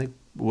rotations. I think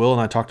Will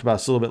and I talked about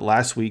this a little bit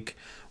last week,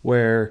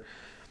 where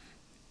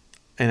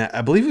and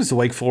I believe it was the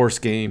Wake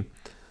Forest game,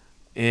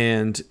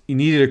 and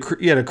you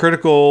had a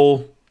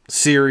critical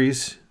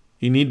series.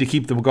 You need to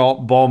keep the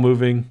ball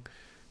moving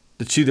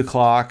to chew the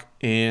clock,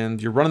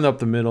 and you're running up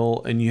the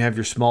middle, and you have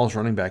your smallest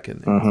running back in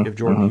there. You have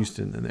Jordan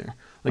Houston in there.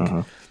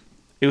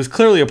 It was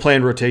clearly a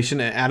planned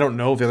rotation, and I don't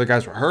know if the other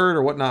guys were hurt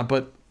or whatnot,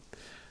 but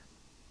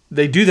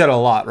they do that a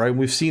lot, right?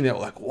 We've seen that.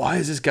 Like, why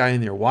is this guy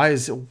in there? Why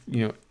is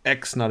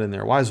X not in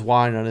there? Why is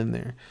Y not in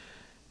there?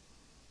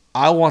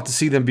 I want to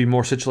see them be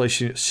more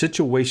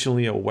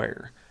situationally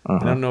aware.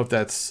 And I don't know if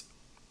that's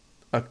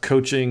a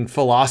coaching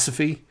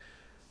philosophy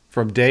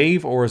from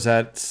Dave, or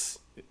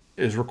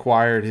is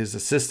required his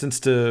assistants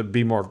to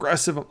be more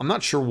aggressive. I'm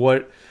not sure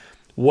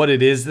what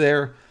it is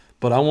there,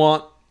 but I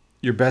want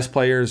your best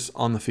players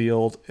on the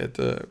field at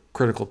the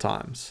critical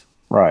times.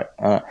 Right.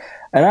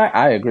 And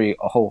I agree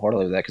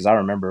wholeheartedly with that, because I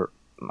remember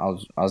I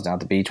was down at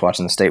the beach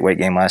watching the State Wake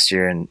game last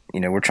year, and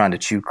we're trying to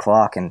chew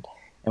clock, and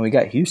we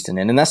got Houston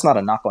in. And that's not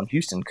a knock on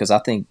Houston, because I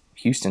think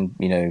Houston,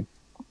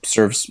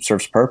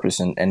 serves purpose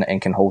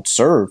and can hold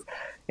serve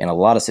in a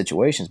lot of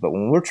situations. But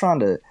when we're trying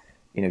to,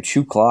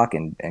 chew clock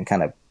and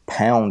kind of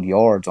pound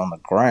yards on the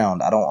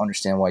ground, I don't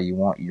understand why you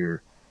want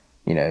your,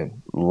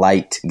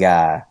 light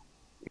guy,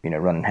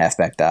 running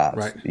halfback dives.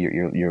 Right.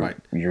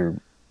 You're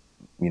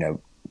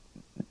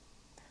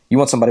you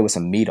want somebody with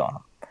some meat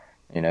on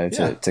them,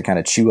 to kind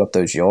of chew up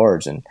those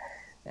yards and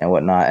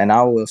whatnot. And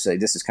I will say,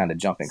 this is kind of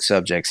jumping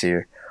subjects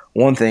here.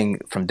 One thing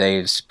from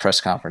Dave's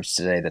press conference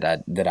today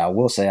that I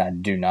will say I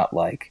do not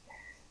like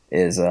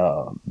is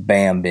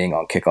Bam being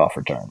on kickoff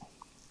return.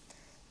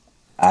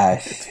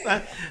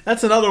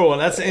 That's another one.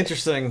 That's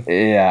interesting.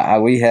 Yeah,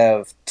 we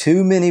have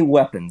too many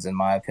weapons, in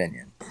my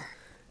opinion.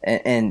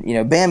 And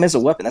Bam is a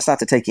weapon. That's not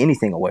to take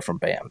anything away from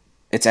Bam.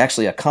 It's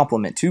actually a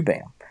compliment to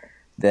Bam.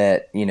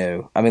 That,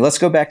 let's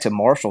go back to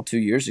Marshall 2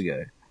 years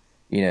ago.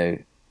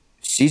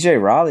 C.J.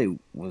 Riley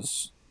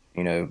was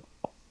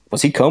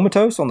he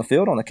comatose on the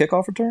field on the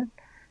kickoff return?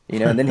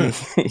 And then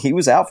he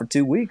was out for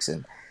 2 weeks.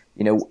 And,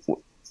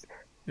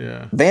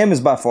 yeah, Bam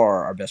is by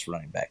far our best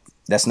running back.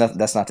 That's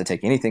not to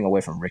take anything away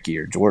from Ricky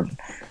or Jordan.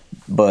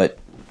 But,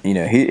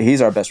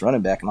 he's our best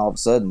running back, and all of a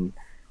sudden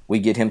we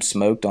get him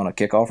smoked on a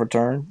kickoff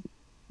return.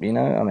 I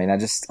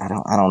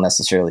don't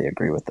necessarily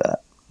agree with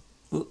that.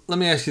 Let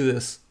me ask you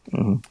this.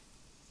 Mm-hmm.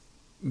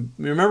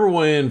 Remember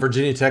when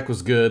Virginia Tech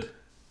was good,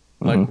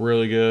 like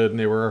really good, and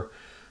they were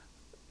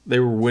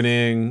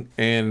winning,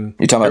 and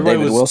you talking about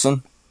David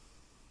Wilson?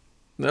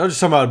 No, I was just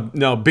talking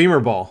about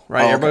Beamer ball,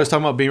 right? Everybody was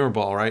talking about Beamer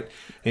ball, right?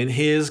 And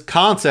his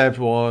concept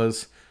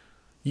was,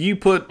 you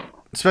put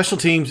special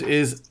teams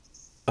is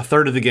a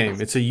third of the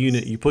game. It's a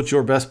unit. You put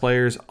your best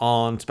players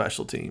on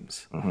special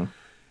teams, and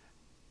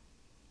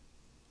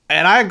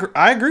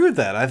I agree with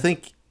that. I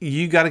think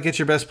you got to get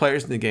your best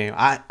players in the game.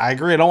 I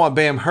agree. I don't want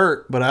Bam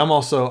hurt, but I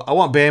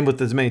want Bam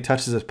with as many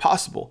touches as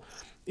possible.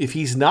 If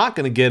he's not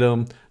going to get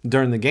them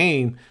during the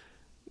game,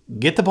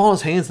 get the ball in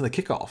his hands in the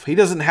kickoff. He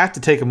doesn't have to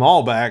take them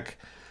all back,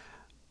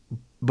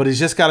 but he's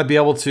just got to be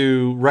able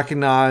to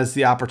recognize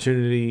the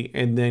opportunity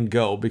and then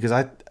go. Because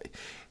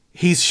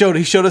he showed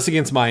us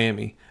against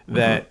Miami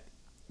that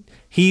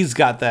he's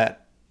got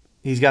that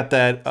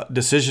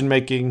decision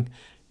making,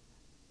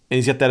 and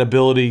he's got that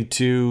ability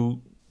to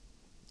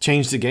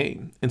change the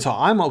game. And so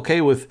I'm okay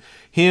with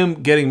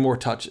him getting more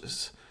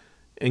touches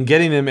and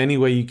getting them any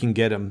way you can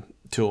get him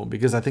to him,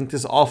 because I think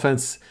this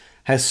offense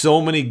has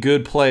so many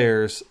good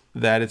players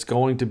that it's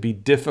going to be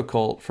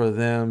difficult for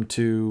them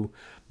to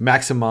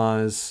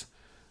maximize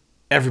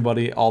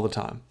everybody all the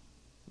time.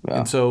 Yeah.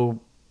 And so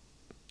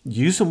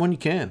use them when you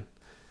can.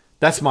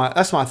 That's my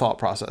thought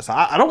process.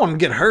 I don't want him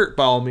to get hurt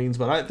by all means,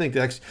 but I think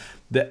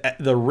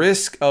the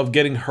risk of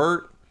getting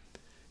hurt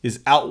is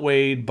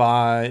outweighed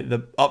by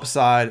the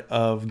upside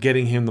of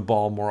getting him the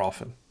ball more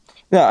often.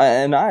 Yeah,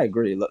 and I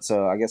agree.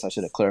 So I guess I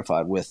should have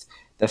clarified with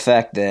the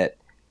fact that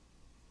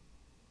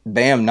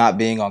Bam not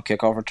being on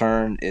kickoff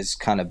return is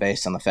kind of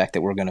based on the fact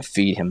that we're going to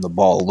feed him the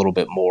ball a little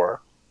bit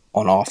more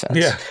on offense.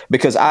 Yeah.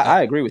 Because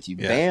I agree with you.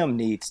 Yeah. Bam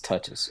needs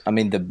touches. I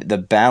mean, the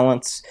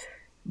balance,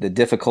 the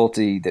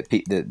difficulty that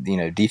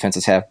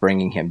defenses have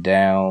bringing him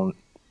down.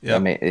 Yep. I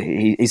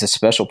mean, he's a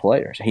special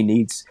player. He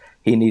needs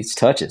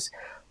touches.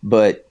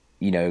 But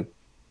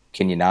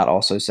can you not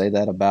also say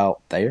that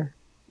about Thayer?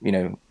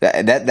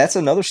 That's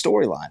another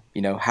storyline.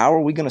 How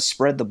are we going to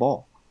spread the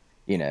ball?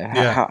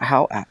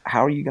 How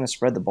are you going to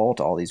spread the ball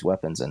to all these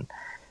weapons?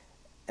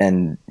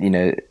 And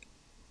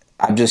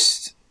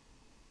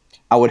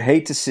I would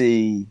hate to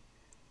see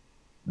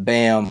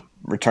Bam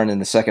return in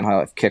the second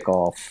half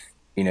kickoff,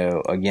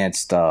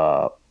 against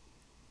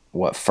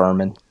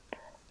Furman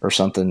or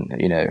something.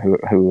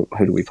 Who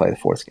do we play the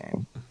fourth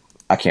game?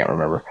 I can't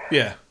remember.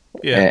 Yeah.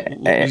 Yeah,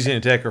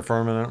 Louisiana Tech or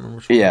Furman, I don't remember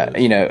which one it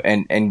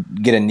is. And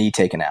get a knee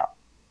taken out.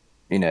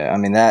 I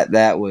mean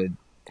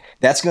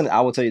that's gonna.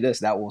 I will tell you this: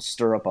 that will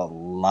stir up a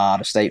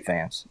lot of State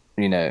fans.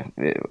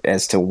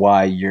 As to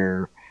why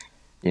your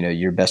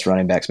best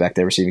running back's back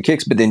there receiving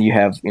kicks, but then you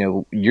have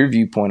your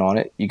viewpoint on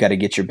it. You got to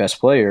get your best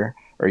player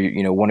or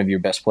one of your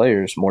best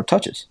players more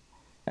touches,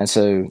 and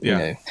so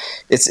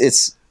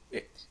it's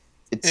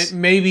it's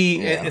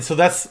maybe, and so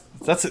that's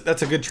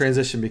a good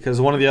transition, because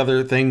one of the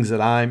other things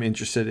that I'm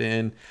interested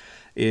in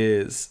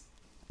is,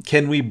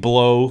 can we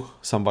blow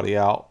somebody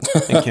out,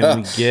 and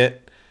can we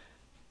get?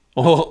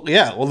 Well,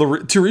 yeah. Well,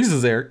 the two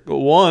reasons there.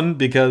 One,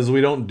 because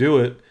we don't do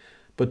it,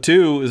 but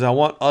two is I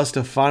want us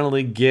to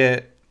finally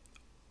get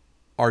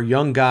our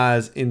young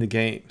guys in the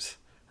games.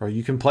 Or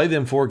you can play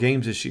them 4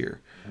 games this year,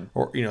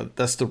 or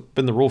that's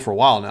been the rule for a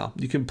while now.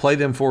 You can play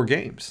them 4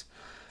 games,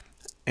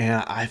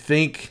 and I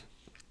think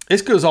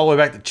this goes all the way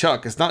back to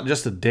Chuck. It's not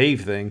just a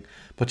Dave thing,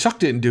 but Chuck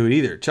didn't do it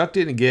either. Chuck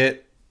didn't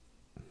get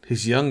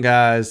his young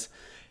guys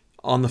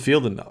on the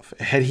field enough.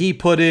 Had he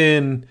put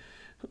in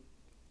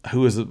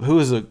who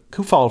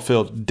followed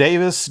Field? Jay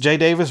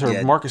Davis,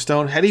 or Marcus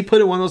Stone? Had he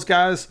put in one of those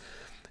guys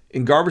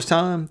in garbage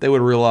time, they would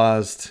have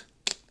realized,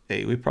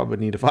 hey, we probably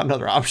need to find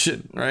another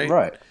option, right?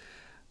 Right.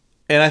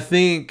 And I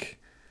think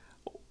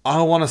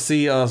I want to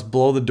see us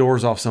blow the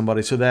doors off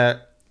somebody so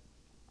that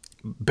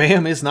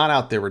Bam is not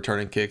out there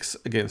returning kicks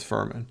against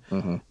Furman.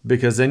 Mm-hmm.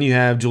 Because then you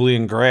have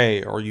Julian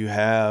Gray, or you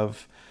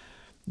have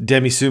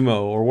Demi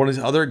Sumo, or one of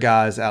these other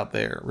guys out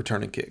there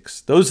returning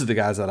kicks. Those are the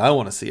guys that I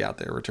want to see out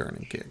there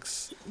returning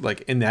kicks,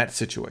 like in that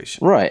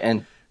situation. Right.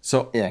 And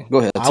so yeah, go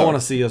ahead. I want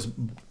to see us.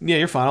 Yeah,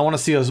 you're fine. I want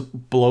to see us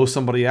blow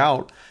somebody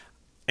out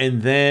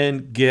and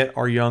then get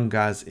our young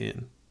guys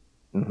in.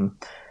 Mm-hmm.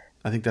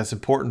 I think that's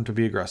important to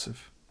be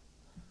aggressive.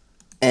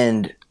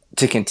 And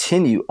to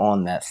continue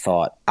on that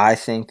thought, I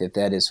think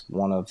that is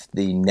one of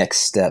the next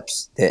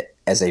steps that,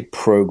 as a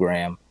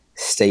program,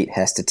 State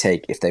has to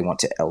take if they want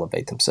to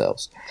elevate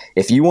themselves.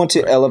 If you want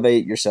to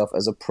elevate yourself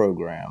as a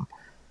program,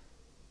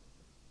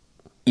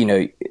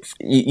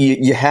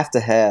 you have to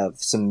have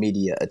some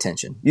media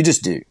attention. You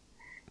just do.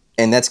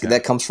 And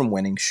that comes from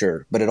winning,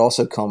 sure, but it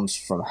also comes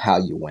from how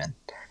you win.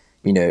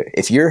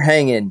 If you're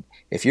hanging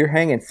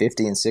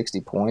 50 and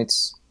 60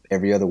 points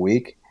every other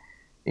week,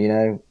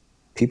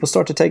 people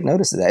start to take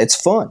notice of that. It's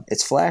fun.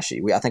 It's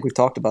flashy. I think we've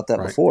talked about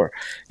that before.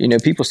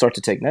 People start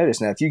to take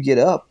notice. Now, if you get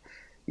up,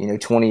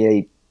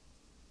 28-7,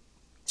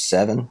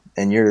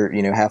 and you're,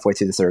 halfway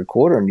through the third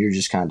quarter, and you're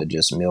just kind of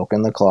just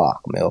milking the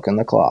clock,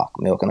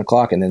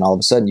 and then all of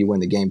a sudden you win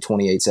the game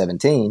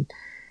 28-17,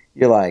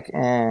 you're like,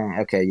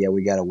 okay, yeah,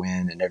 we got to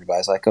win, and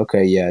everybody's like,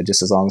 okay, yeah,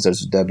 just as long as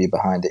there's a W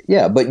behind it,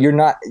 yeah. But you're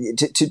not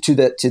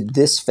to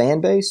this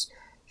fan base,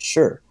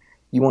 sure.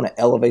 You want to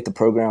elevate the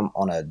program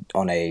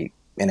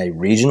in a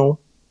regional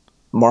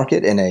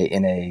market, in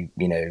a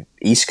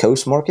East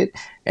Coast market,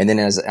 and then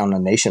on a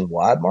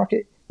nationwide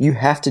market. You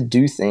have to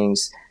do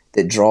things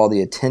that draw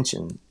the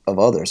attention of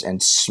others,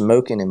 and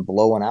smoking and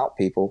blowing out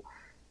people.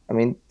 I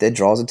mean, that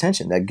draws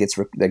attention. That gets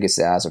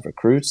the eyes of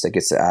recruits. That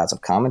gets the eyes of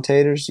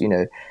commentators.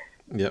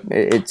 Yep.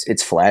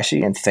 It's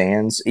flashy, and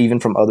fans, even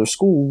from other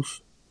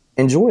schools,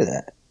 enjoy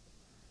that.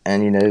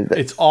 And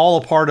it's all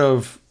a part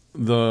of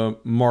the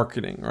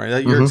marketing,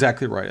 right? You're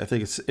exactly right. I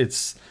think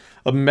it's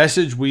a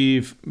message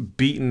we've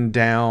beaten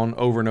down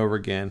over and over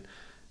again,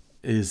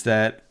 is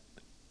that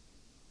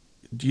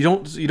you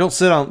don't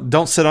sit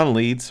on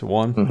leads.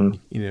 One,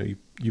 Mm-hmm.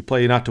 You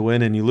play not to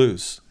win and you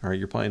lose. All right,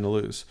 you're playing to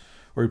lose,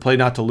 or you play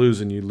not to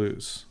lose and you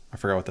lose. I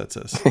forgot what that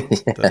says.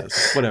 That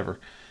is whatever.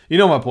 You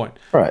know my point,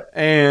 right?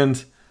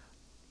 And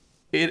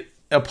it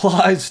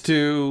applies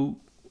to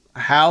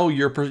how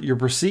you're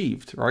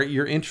perceived, right?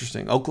 You're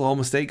interesting.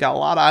 Oklahoma State got a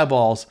lot of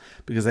eyeballs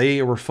because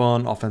they were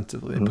fun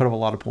offensively. They put up a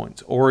lot of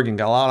points. Oregon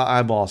got a lot of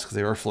eyeballs because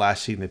they were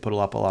flashy and they put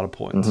up a lot of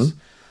points. Mm-hmm.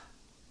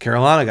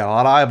 Carolina got a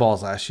lot of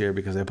eyeballs last year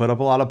because they put up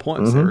a lot of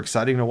points. Mm-hmm. They were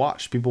exciting to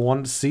watch. People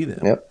wanted to see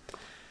them. Yep.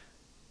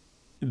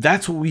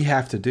 That's what we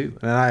have to do.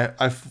 And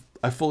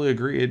I fully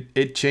agree.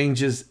 It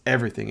changes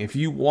everything. If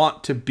you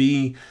want to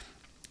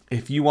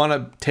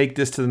take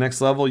this to the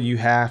next level, you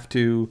have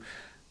to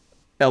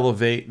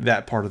elevate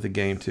that part of the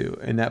game too,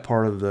 and that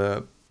part of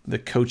the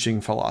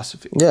coaching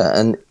philosophy. Yeah,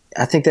 and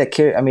I think that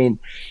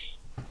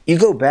you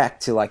go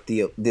back to like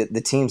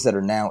the teams that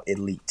are now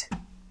elite.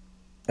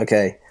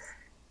 Okay,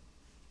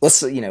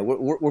 let's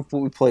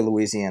we play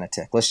Louisiana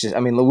Tech.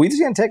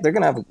 Louisiana Tech, they're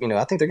gonna have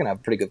I think they're gonna have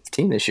a pretty good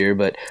team this year,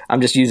 but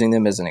I'm just using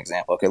them as an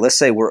example. Okay, let's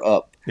say we're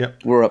up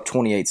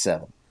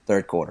 28-7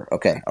 third quarter.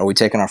 Okay, are we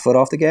taking our foot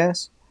off the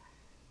gas?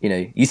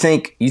 You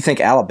think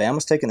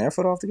Alabama's taking their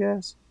foot off the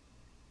gas?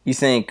 You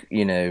think,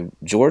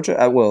 Georgia?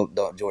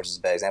 Georgia's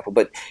a bad example,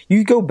 but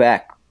you go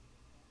back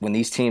when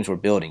these teams were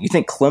building. You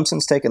think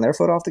Clemson's taking their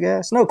foot off the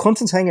gas? No,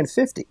 Clemson's hanging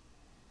 50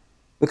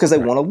 because they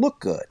want to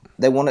look good.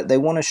 They want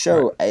to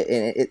show.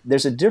 Right.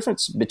 There's a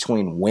difference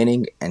between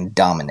winning and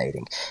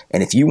dominating.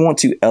 And if you want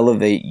to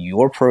elevate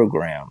your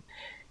program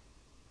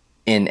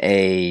in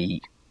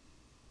any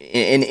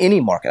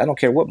market, I don't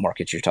care what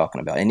market you're talking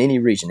about, in any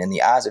region, in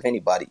the eyes of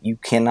anybody, you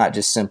cannot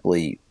just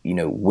simply,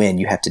 win.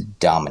 You have to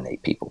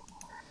dominate people.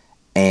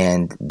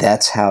 And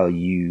that's how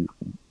you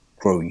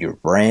grow your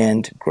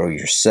brand, grow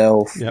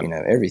yourself,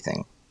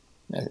 everything,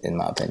 in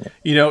my opinion.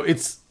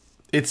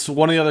 It's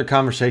one of the other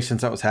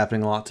conversations that was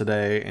happening a lot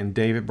today, and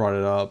David brought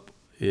it up,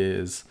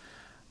 is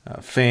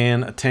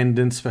fan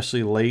attendance,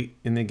 especially late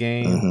in the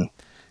game. Mm-hmm.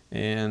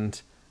 And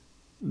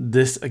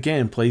this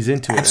again plays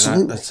into it.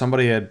 Absolutely. And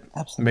somebody had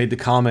made the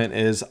comment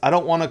is, I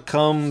don't want to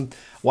come.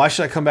 Why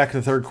should I come back in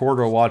the third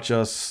quarter and watch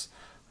us,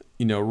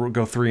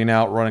 go 3 and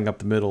out, running up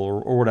the middle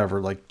or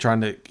whatever, like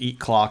trying to eat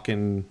clock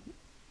and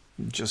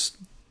just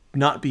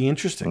not be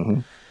interesting.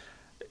 Mm-hmm.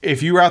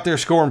 If you were out there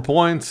scoring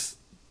points,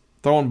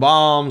 throwing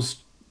bombs,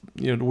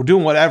 we're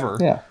doing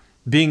whatever,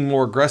 being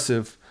more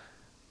aggressive,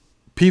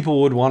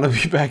 people would want to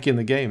be back in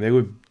the game. They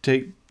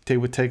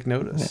would take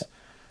notice. Yeah.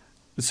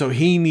 So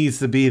he needs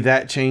to be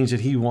that change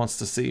that he wants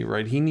to see,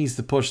 right? He needs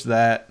to push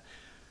that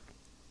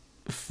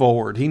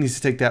forward. He needs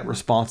to take that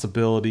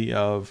responsibility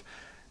of,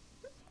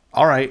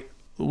 all right,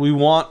 we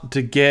want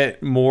to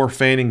get more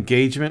fan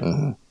engagement.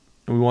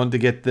 Mm-hmm. We want to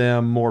get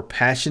them more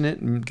passionate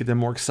and get them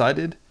more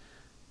excited.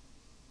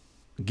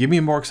 Give me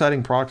a more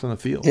exciting product on the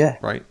field,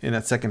 right? In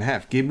that second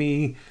half. Give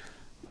me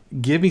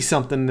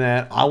something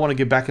that I want to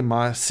get back in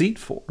my seat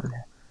for.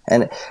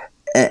 And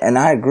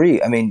I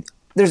agree. I mean,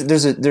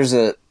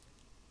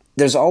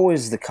 there's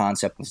always the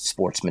concept of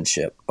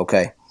sportsmanship,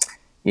 okay?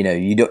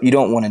 You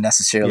don't want to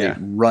necessarily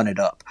run it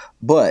up.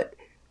 But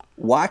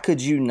why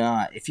could you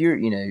not, if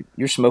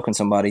you're smoking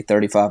somebody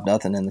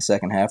 35-0 in the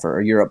second half,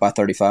 or you're up by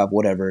 35,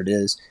 whatever it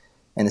is,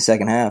 in the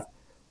second half,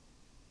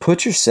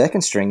 put your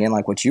second string in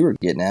like what you were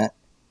getting at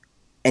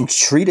and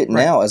treat it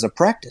now as a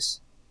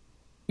practice.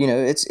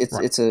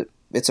 It's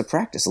a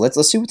practice.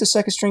 Let's see what the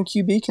second string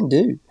QB can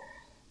do.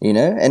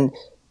 And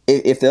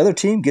if the other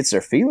team gets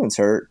their feelings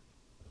hurt,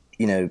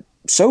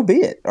 so be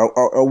it.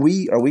 Are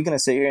we going to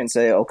sit here and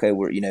say, okay,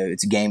 we're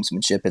it's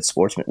gamesmanship, it's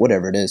sportsman,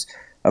 whatever it is.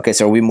 Okay,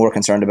 so are we more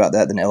concerned about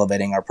that than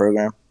elevating our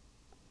program?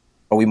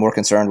 Are we more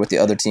concerned with the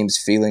other team's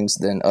feelings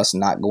than us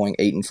not going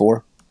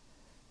 8-4?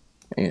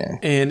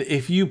 And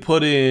if you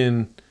put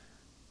in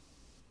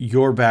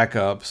your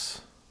backups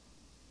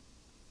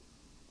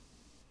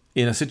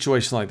in a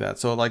situation like that,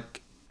 so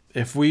like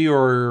if we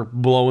are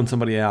blowing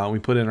somebody out and we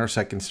put in our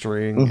second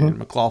string, mm-hmm. and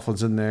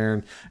McLaughlin's in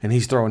there and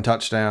he's throwing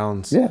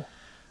touchdowns,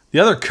 the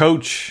other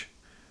coach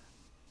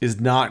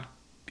is not,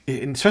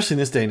 especially in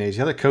this day and age,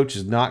 the other coach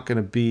is not going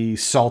to be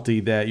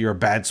salty that you're a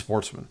bad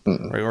sportsman,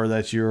 right? Or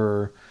that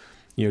you're,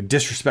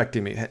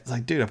 disrespecting me. It's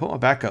like, dude, I put my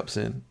backups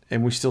in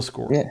and we still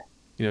score. Yeah.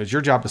 It's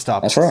your job to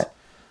stop That's us.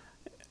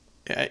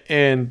 right.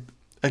 And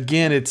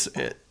again,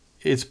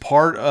 it's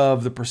part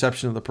of the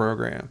perception of the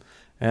program.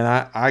 And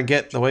I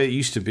get the way it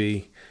used to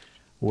be,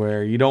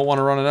 where you don't want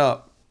to run it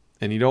up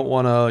and you don't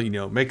want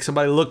to, make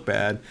somebody look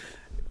bad.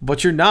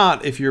 But you're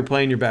not if you're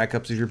playing your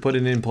backups, if you're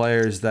putting in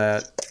players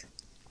that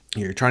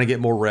you're trying to get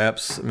more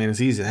reps. I mean,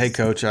 it's easy. Hey,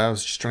 coach, I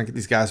was just trying to get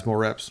these guys more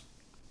reps.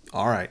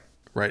 All right.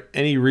 Right.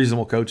 Any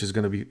reasonable coach is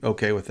going to be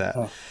okay with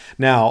that.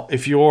 Now,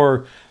 if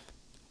you're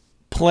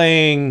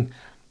playing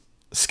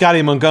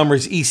Scotty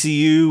Montgomery's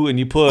ECU and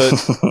you put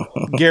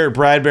Garrett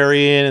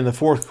Bradbury in the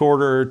fourth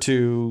quarter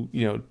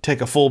to,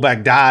 take a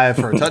fullback dive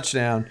for a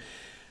touchdown,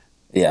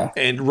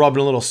 and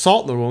rubbing a little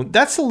salt in the wound,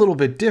 that's a little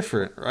bit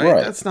different,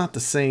 right? That's not the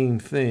same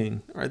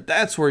thing, right?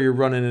 That's where you're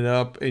running it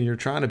up and you're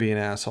trying to be an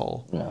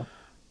asshole. Yeah.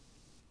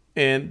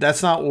 And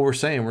that's not what we're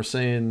saying. We're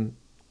saying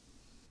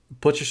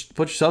put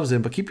your subs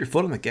in, but keep your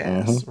foot on the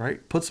gas,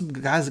 right? Put some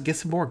guys, get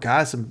some more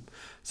guys,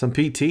 some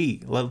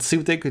PT. Let's see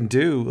what they can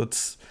do.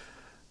 Let's,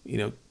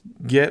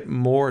 get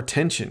more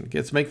attention.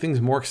 Let's make things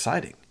more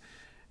exciting.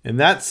 And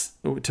that's,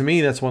 to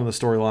me, that's one of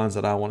the storylines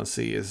that I want to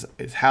see is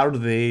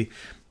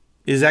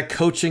is that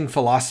coaching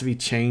philosophy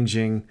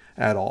changing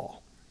at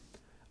all?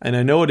 And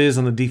I know it is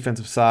on the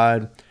defensive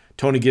side.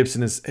 Tony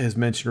Gibson has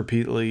mentioned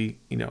repeatedly,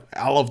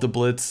 I love the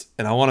blitz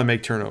and I want to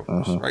make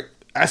turnovers, right?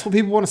 That's what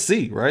people want to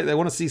see, right? They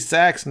want to see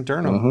sacks and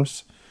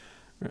turnovers.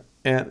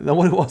 And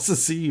nobody wants to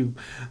see you,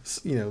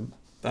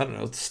 I don't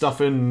know,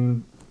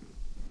 stuffing,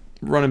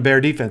 running bear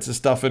defenses,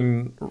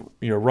 stuffing,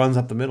 runs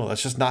up the middle.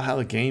 That's just not how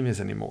the game is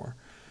anymore.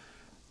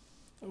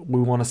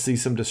 We want to see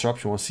some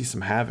disruption. We want to see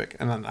some havoc.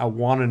 And I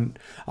want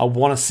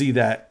to see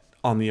that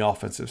on the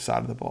offensive side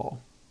of the ball.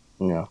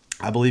 Yeah.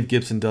 I believe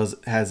Gibson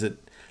has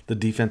the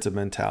defensive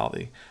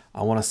mentality.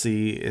 I want to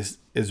see is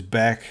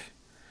Beck,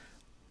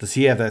 does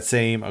he have that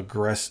same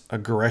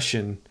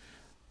aggression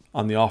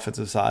on the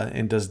offensive side?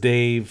 And does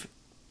Dave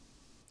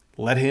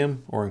let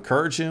him or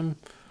encourage him?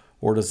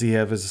 Or does he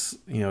have his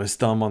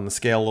thumb on the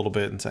scale a little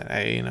bit and say,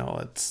 hey,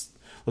 let's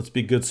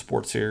be good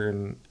sports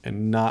here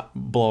and not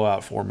blow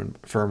out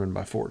Furman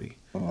by 40.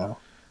 Yeah.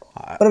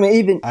 But I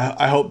mean,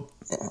 I hope.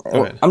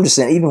 I'm just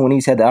saying, even when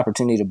he's had the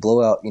opportunity to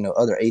blow out,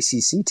 other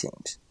ACC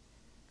teams,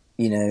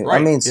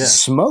 right,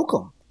 smoke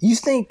them. You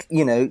think,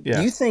 do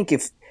you think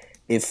if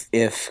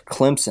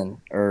Clemson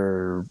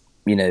or,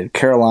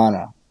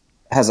 Carolina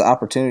has the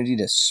opportunity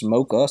to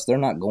smoke us, they're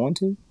not going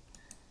to?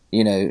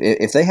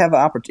 If they have an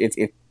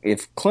opportunity,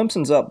 if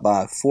Clemson's up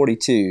by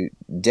 42,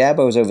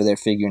 Dabo's over there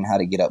figuring how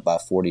to get up by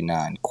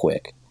 49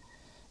 quick,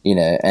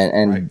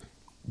 and right.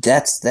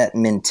 That's that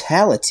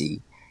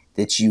mentality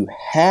that you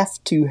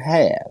have to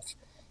have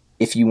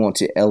if you want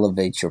to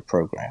elevate your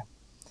program.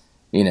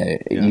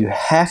 You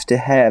have to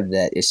have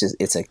that.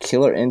 It's a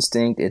killer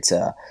instinct. It's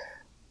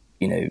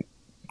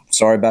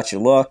sorry about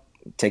your luck.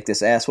 Take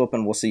this ass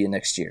whooping. We'll see you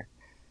next year.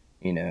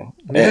 You know,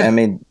 Yeah. I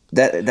mean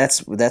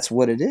that's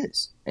what it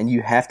is, and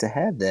you have to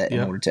have that in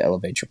Yep. order to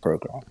elevate your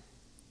program.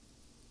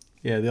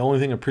 Yeah, the only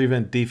thing a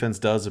prevent defense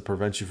does is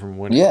prevent you from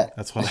winning. Yeah.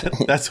 That's what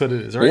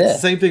it is, right? It's Yeah. the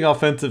same thing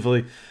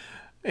offensively.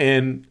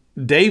 And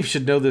Dave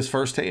should know this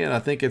firsthand. I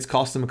think it's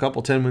cost him a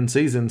couple 10-win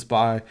seasons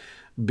by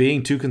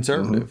being too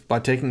conservative, by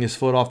taking his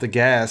foot off the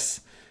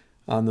gas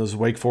on those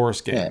Wake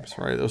Forest games,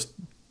 right?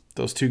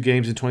 Those two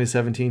games in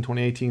 2017,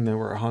 2018, they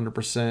were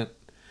 100%.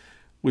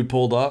 We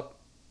pulled up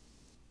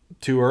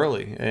too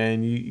early,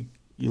 and you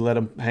let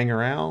them hang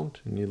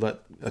around, and you let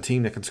a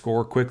team that can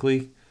score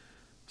quickly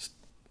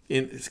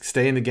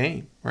stay in the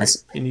game, right?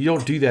 And you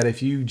don't do that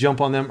if you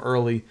jump on them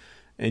early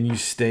and you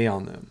stay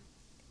on them.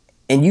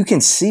 And you can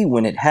see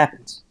when it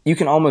happens. You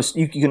can almost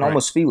Right.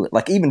 almost feel it.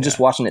 Like even just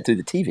watching it through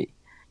the TV.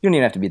 You don't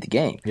even have to be at the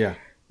game. Yeah.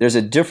 There's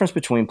a difference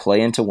between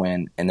playing to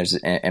win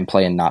and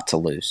playing not to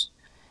lose.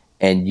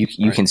 And you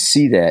Right. can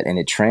see that, and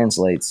it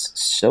translates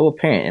so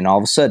apparent. And all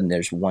of a sudden,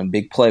 there's one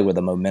big play where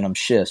the momentum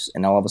shifts,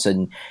 and all of a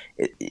sudden,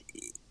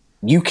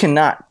 you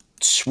cannot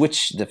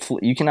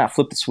you cannot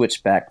flip the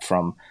switch back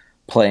from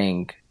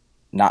playing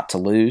not to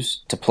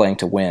lose to playing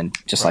to win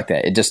just like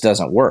that. It just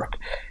doesn't work.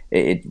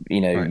 Right.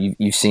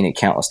 You've seen it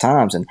countless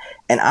times, and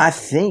I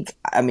think,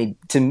 I mean,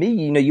 to me,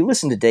 you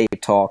listen to Dave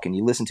talk and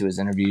you listen to his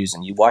interviews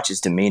and you watch his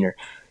demeanor,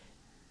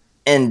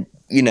 and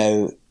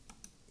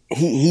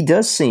he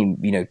does seem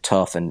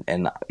tough and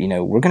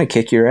we're going to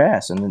kick your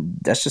ass, and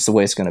that's just the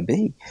way it's going to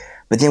be.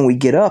 But then we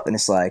get up and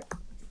it's like,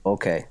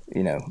 okay,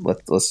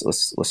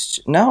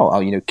 let's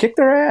no, kick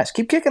their ass,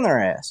 keep kicking their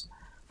ass,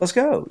 let's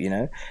go,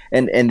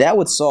 and that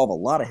would solve a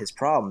lot of his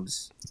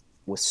problems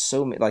with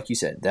so many, like you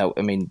said. That,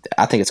 I mean,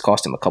 I think it's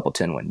cost him a couple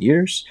 10-win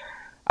years.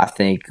 I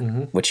think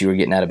what you were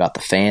getting at about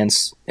the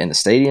fans in the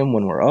stadium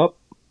when we're up,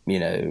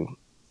 there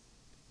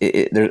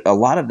a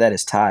lot of that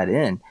is tied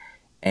in.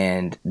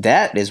 And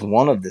that is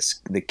one of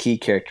the key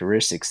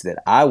characteristics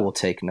that I will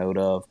take note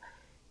of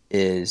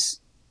is,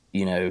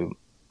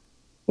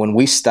 when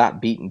we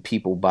stop beating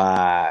people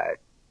by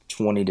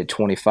 20 to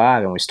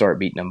 25 and we start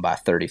beating them by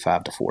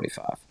 35 to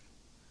 45.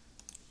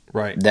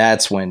 Right.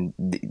 That's when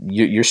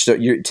you're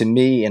to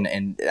me,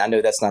 and I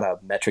know that's not a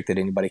metric that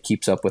anybody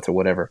keeps up with or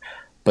whatever,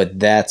 but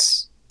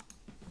that's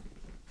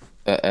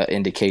an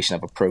indication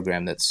of a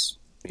program that's,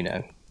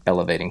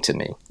 elevating to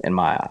me in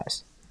my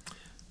eyes.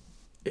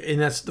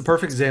 And that's the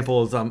perfect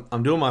example. Is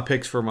I'm doing my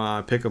picks for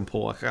my pick 'em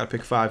pool. I got to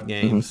pick 5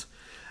 games,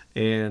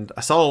 and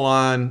I saw the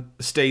line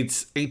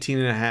states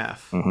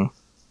 18.5,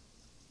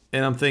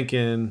 and I'm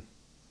thinking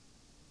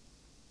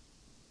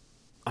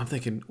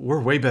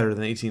we're way better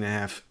than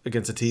 18.5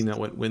 against a team that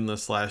went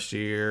winless last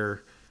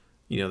year.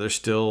 They're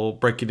still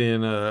breaking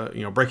in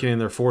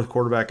their fourth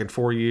quarterback in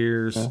 4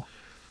 years,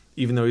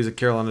 even though he's a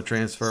Carolina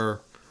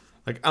transfer.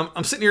 Like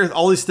I'm sitting here with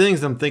all these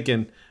things, and I'm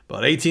thinking,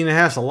 but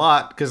 18.5 is a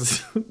lot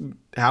because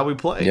how we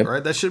play,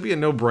 right? That should be a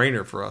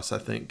no-brainer for us, I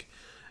think.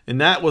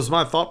 And that was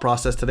my thought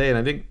process today, and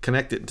I didn't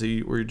connect it until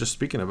you were just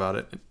speaking about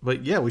it.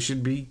 But yeah, we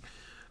should be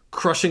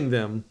crushing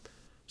them,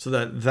 so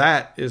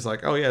that is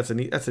like, oh yeah,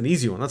 that's an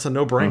easy one. That's a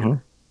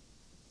no-brainer.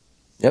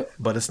 Yep.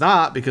 But it's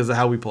not because of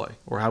how we play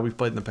or how we've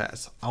played in the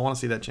past. I want to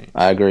see that change.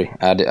 I agree.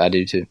 I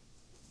do too.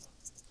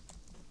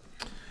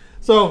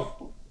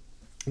 So,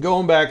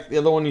 going back, the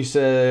other one you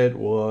said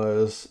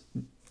was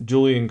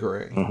Julian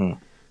Gray.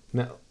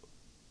 Now,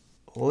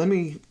 let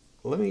me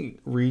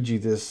read you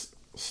this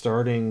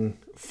starting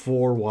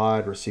 4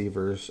 wide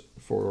receivers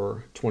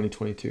for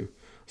 2022.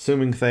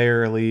 Assuming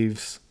Thayer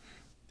leaves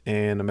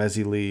and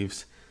Amezi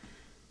leaves,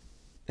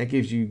 that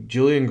gives you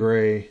Julian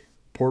Gray,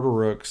 Porter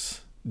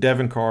Rooks,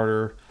 Devin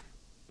Carter,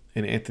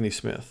 and Anthony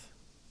Smith.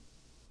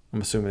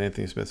 I'm assuming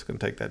Anthony Smith's going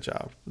to take that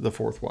job, the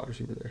 4th wide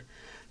receiver there.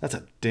 That's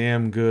a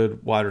damn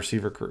good wide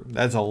receiver crew.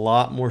 That's a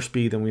lot more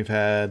speed than we've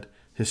had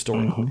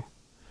historically.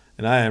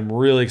 And I am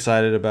really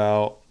excited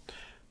about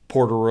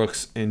Porter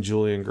Rooks and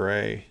Julian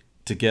Gray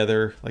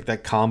together. Like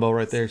that combo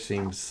right there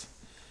seems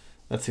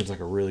like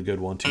a really good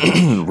one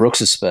too.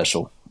 Rooks is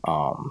special.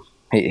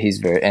 He's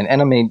very,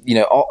 and I mean,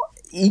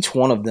 each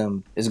one of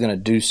them is going to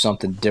do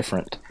something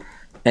different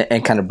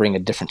and kind of bring a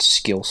different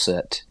skill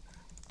set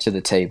to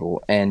the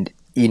table. And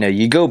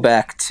you go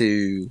back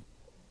to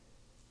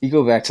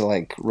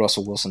like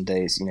Russell Wilson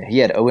days. He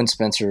had Owen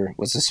Spencer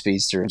was the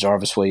speedster,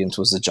 Jarvis Williams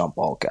was the jump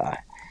ball guy.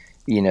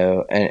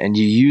 And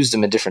you used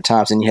them at different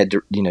times. And you had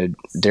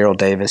Daryl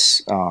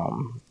Davis.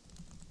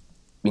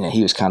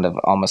 He was kind of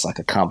almost like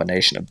a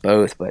combination of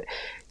both. But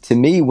to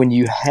me, when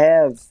you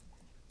have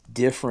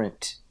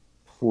different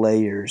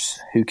players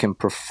who can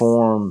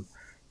perform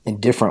in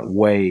different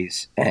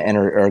ways and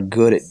are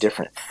good at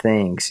different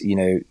things,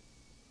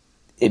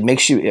 it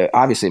makes you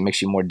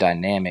more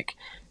dynamic,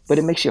 but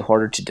it makes you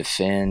harder to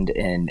defend.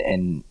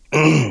 And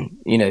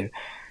you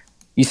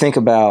think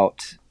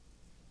about,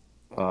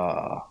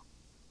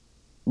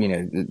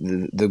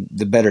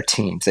 the better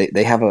teams.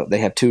 They have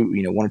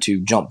 2, 1 or 2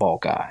 jump ball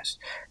guys.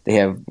 They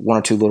have 1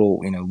 or 2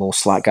 little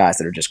slot guys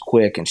that are just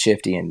quick and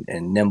shifty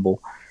and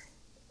nimble.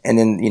 And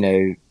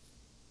then,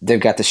 they've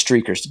got the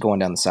streakers going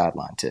down the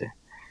sideline too.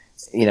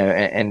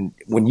 and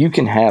when you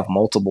can have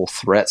multiple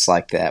threats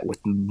like that with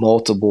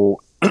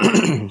multiple,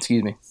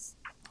 excuse me,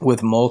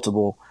 with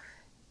multiple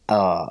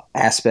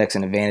aspects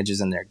and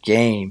advantages in their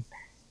game,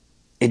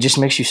 it just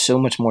makes you so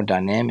much more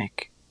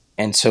dynamic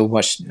and so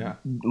much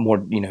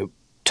more,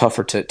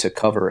 tougher to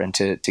cover and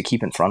to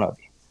keep in front of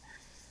you.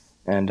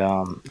 And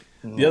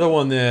the other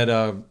one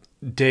that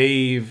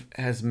Dave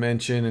has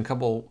mentioned and a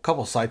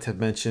couple sites have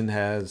mentioned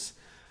has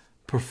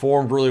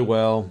performed really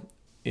well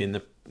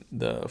in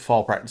the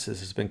fall practices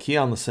has been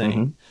Keon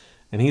Lesane.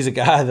 And he's a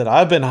guy that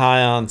I've been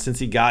high on since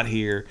he got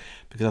here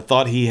because I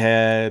thought he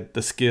had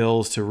the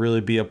skills to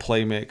really be a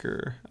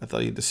playmaker. I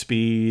thought he had the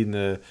speed and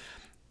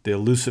the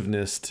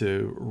elusiveness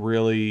to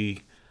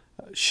really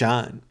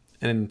shine.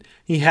 And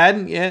he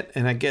hadn't yet,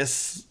 and I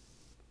guess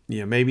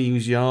maybe he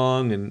was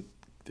young and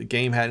the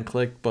game hadn't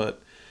clicked,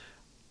 but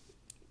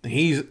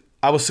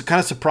I was kind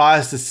of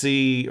surprised to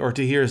see or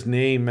to hear his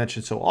name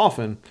mentioned so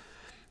often,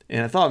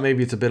 and I thought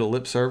maybe it's a bit of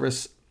lip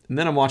service. And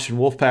then I'm watching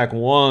Wolfpack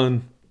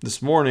 1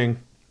 this morning,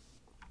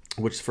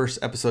 which the first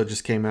episode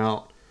just came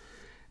out,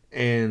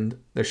 and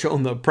they're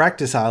showing the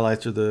practice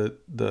highlights or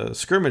the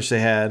scrimmage they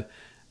had,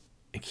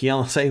 and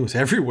Keon Lesane was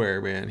everywhere,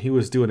 man. He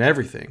was doing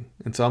everything.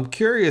 And so I'm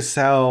curious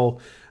how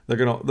they're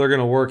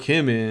gonna work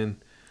him in.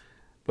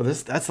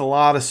 But that's a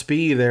lot of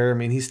speed there. I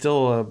mean, he's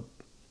still a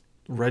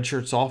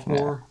redshirt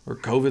sophomore or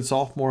COVID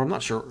sophomore. I'm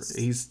not sure.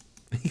 He's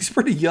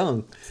pretty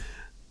young.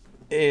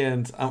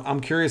 And I'm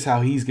curious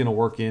how he's gonna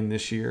work in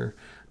this year,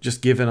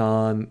 just given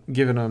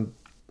him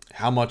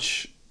how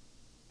much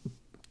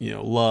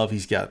love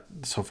he's got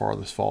so far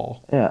this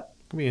fall. Yeah.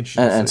 It'll be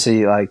interesting. And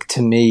see, like,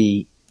 to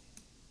me,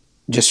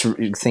 just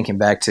thinking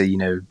back to,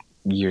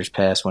 years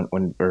past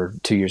when or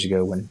 2 years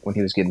ago when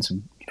he was getting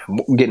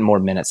more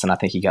minutes than I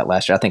think he got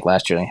last year. I think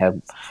last year I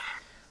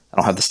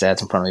don't have the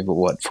stats in front of me,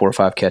 but 4 or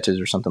 5 catches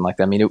or something like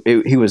that. I mean,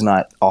 he was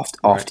not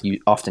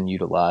often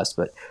utilized,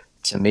 but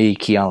to me,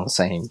 Keon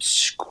Lesane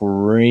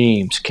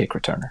screams kick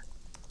returner.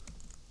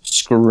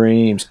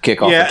 Screams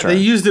kickoff return. Yeah, they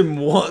used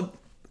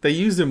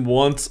him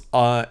once,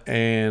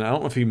 and I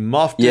don't know if he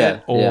muffed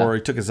it or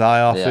he took his eye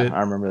off it.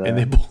 I remember that. And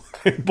they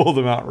pulled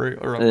him out real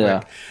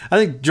quick. I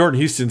think Jordan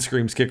Houston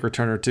screams kick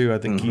returner too. I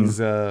think he's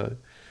a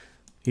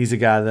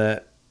guy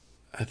that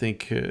I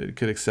think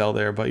could excel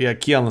there. But yeah,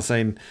 Keon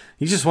Lesane,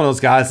 he's just one of those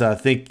guys that I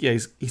think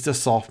he's a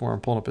sophomore.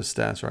 I'm pulling up his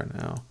stats right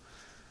now,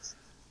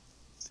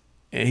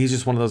 and he's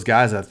just one of those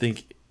guys that I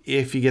think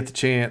if you get the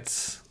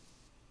chance,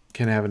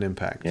 can have an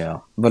impact. Yeah,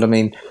 but I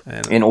mean,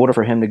 in order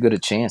for him to get a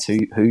chance, who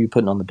are you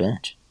putting on the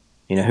bench?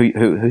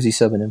 Who's he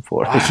subbing in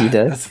for? That's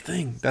the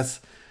thing. That's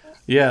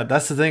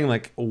the thing.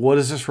 Like, what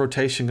is this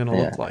rotation going to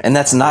look like? And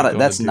that's not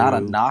a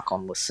knock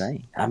on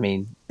Lesane. I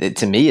mean,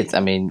 to me, it's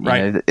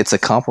a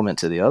compliment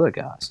to the other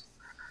guys.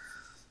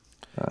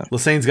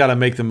 Lesane's got to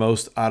make the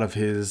most out of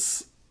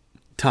his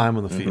time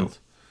on the field.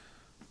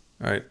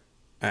 Right?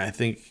 I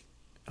think.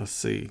 Let's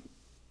see.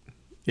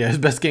 Yeah, his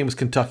best game was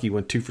Kentucky. He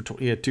had 2 for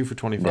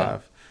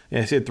 25.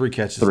 Yeah, he had 3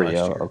 catches last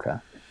year. Okay.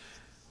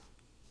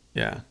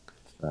 Yeah.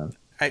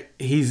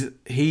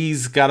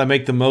 He's got to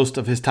make the most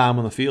of his time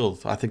on the field.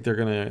 I think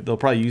they'll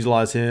probably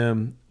utilize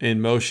him in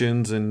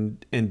motions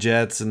and in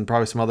jets and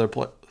probably some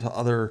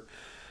other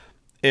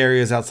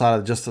areas outside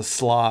of just a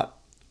slot.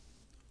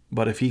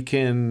 But if he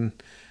can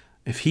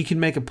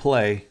make a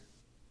play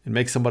and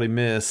make somebody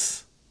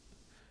miss,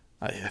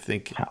 I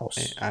think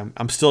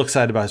I'm still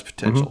excited about his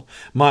potential.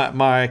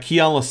 My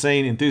Keon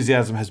Lesane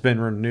enthusiasm has been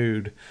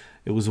renewed.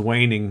 It was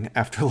waning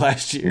after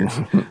last year,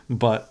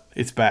 but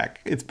it's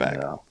back. It's back.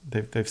 Yeah.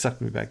 They've sucked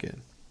me back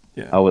in.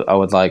 Yeah. I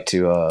would like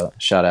to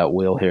shout out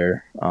Will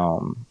here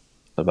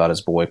about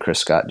his boy Chris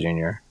Scott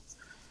Jr.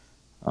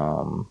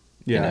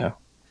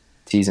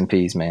 T's and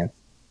P's, man.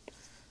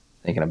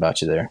 Thinking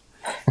about you there.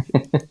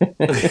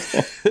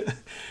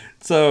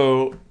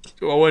 So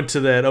I went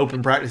to that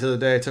open practice the other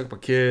day. I took my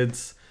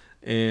kids,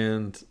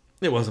 and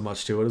it wasn't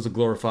much to it. It was a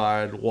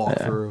glorified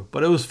walkthrough,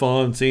 but it was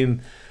fun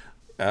seeing,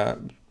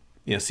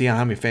 seeing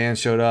how many fans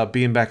showed up,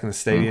 being back in the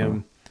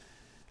stadium.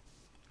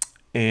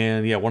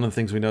 And yeah, one of the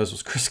things we noticed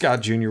was Chris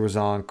Scott Jr. was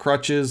on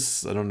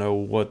crutches. I don't know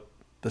what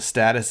the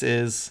status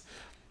is.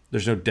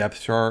 There's no depth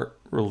chart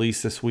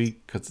released this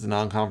week because it's a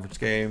non-conference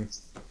game.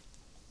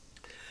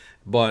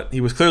 But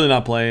he was clearly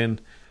not playing.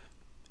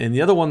 And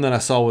the other one that I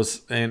saw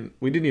was, and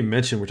we didn't even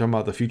mention, we're talking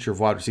about the future of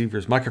wide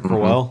receivers, Micah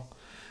Crowell.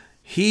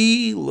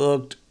 He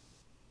looked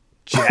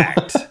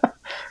jacked.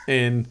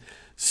 And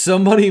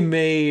somebody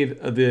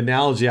made the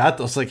analogy. I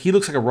was like, he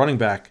looks like a running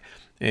back.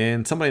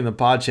 And somebody in the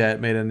pod chat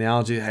made an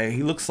analogy. Hey,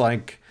 he looks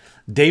like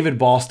David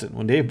Boston.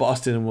 When Dave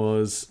Boston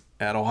was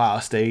at Ohio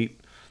State,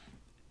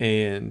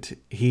 and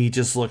he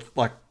just looked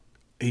like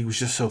he was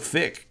just so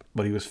thick,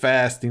 but he was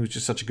fast. And he was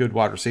just such a good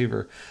wide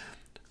receiver.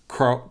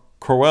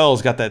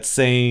 Crowell's got that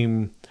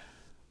same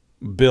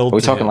build. Are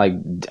we talking like?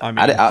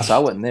 I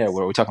wasn't there.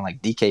 Were we talking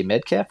like DK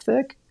Metcalf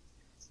thick?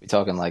 We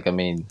talking like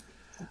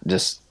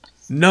just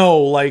no,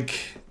 like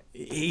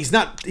he's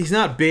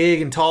not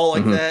big and tall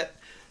like that,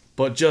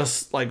 but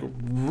just like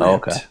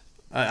ripped. Okay.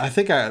 I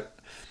think I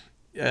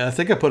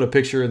put a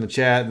picture in the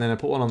chat, and then I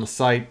put one on the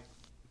site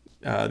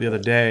the other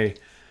day.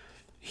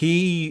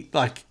 He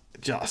like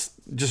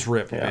just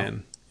ripped,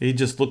 man. He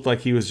just looked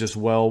like he was just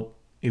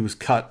he was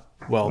cut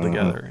well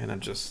together, and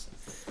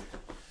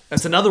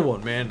that's another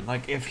one, man.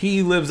 Like if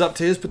he lives up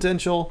to his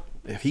potential,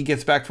 if he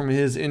gets back from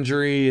his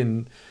injury,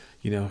 and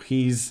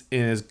he's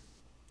as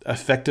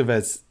effective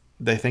as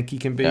they think he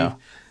can be, you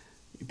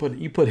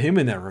put him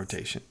in that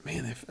rotation,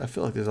 man. I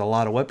feel like there's a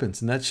lot of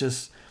weapons, and that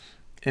just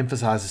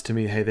emphasizes to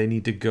me, hey, they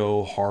need to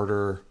go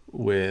harder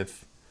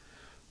with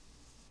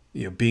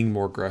being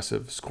more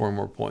aggressive, scoring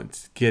more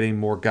points, getting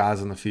more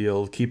guys on the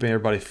field, keeping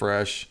everybody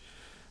fresh.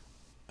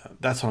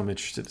 That's what I'm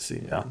interested to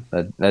see. Yeah,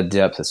 that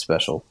depth is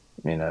special,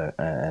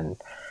 and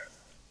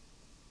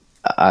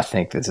I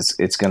think that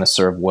it's going to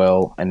serve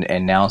well. And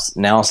now's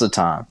the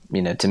time.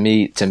 To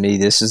me,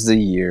 this is the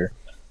year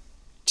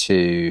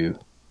to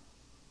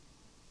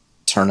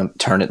turn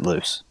it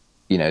loose.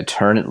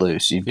 Turn it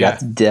loose. You've got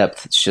the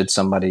depth. Should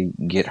somebody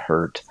get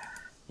hurt,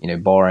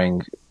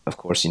 barring, of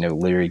course,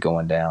 Leary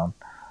going down.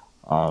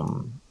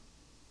 But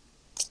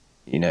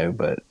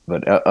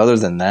other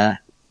than that,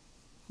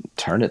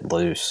 turn it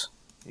loose,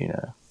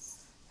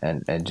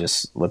 and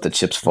just let the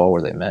chips fall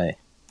where they may.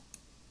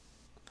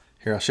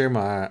 Here, I'll share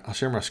my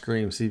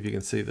screen. See if you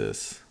can see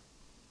this.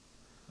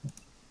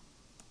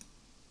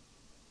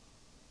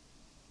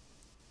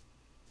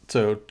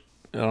 So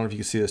I don't know if you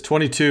can see this.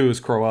 22 is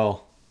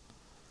Crowell.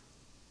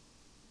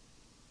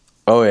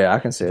 Oh yeah, I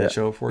can see it. Did that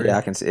show it for you? Yeah,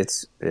 I can see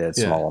it's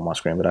small on my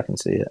screen, but I can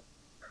see it.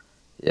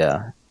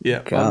 Yeah.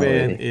 Yeah, Golly. my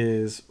man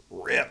is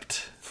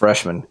ripped.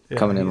 Freshman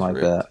coming in like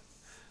ripped. that.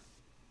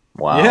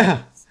 Wow.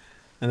 Yeah.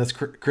 And that's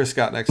Chris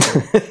Scott next to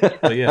him.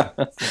 But yeah.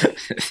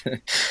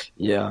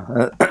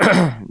 Yeah.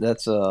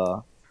 That's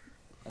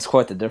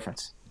quite the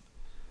difference.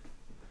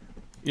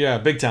 Yeah,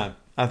 big time.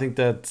 I think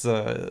that's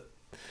there's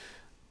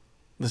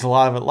a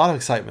lot of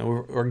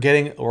excitement. We're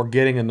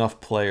getting enough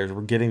players.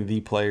 We're getting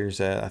the players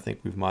that I think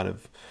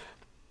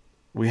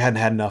we hadn't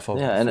had enough of.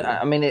 Yeah, and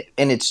I mean,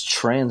 it's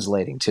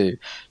translating too.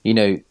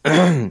 You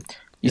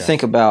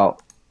think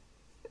about,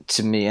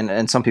 to me,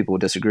 and some people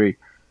would disagree.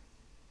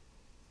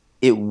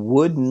 It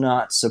would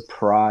not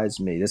surprise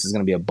me. This is going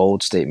to be a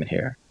bold statement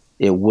here.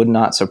 It would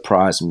not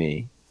surprise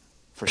me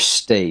for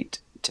State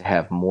to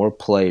have more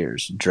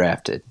players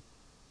drafted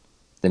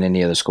than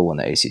any other school in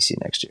the ACC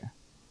next year.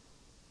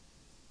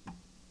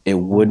 It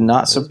would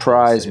not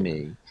surprise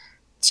me.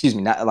 Excuse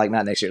me, not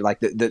next year.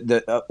 Like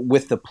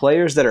with the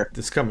players that are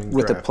this coming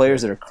with draft, the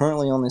players that are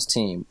currently on this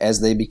team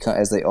as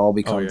they all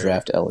become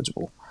draft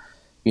eligible.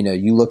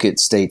 You look at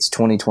State's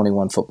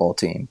 2021 football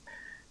team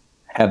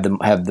have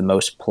the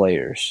most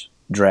players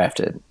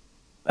drafted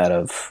out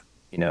of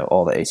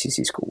all the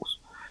ACC schools.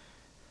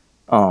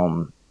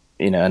 And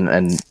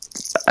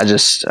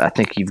I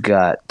think you've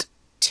got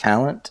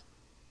talent,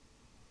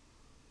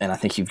 and I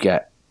think you've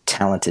got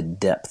talented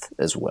depth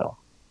as well.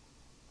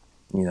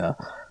 I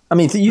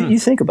mean, you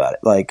think about it.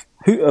 Like,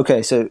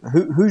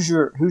 who's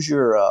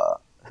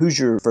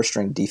your first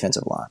string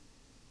defensive line?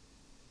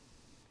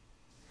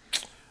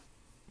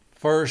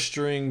 First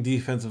string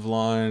defensive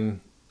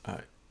line,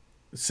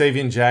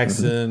 Savion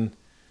Jackson,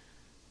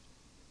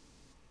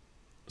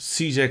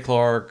 C.J.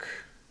 Clark,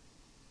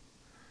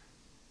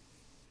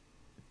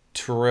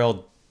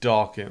 Terrell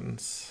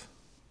Dawkins,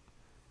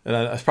 and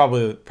that's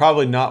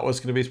probably not what's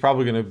going to be. It's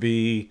probably going to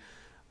be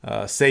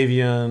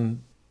Savion,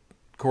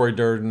 Corey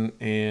Durden,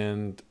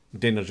 and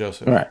Daniel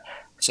Joseph. All right.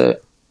 So,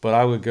 but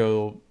I would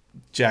go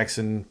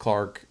Jackson,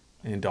 Clark,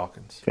 and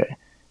Dawkins. Okay.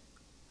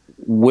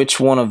 Which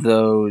one of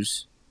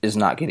those is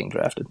not getting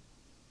drafted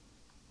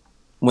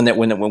when they're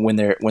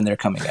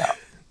coming out?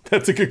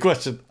 That's a good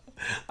question.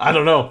 I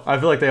don't know. I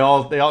feel like they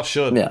all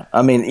should. Yeah.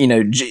 I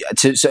mean,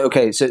 so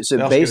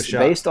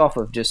based off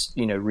of just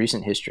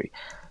recent history,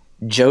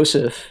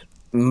 Joseph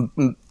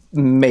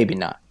maybe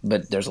not,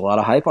 but there's a lot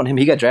of hype on him.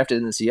 He got drafted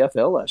in the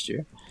CFL last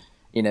year.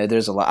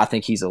 There's a lot. I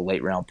think he's a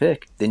late round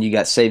pick. Then you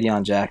got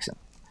Savion Jackson.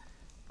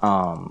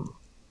 And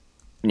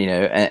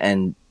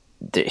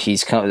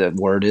he's come. The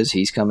word is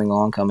he's coming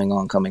on,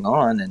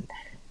 and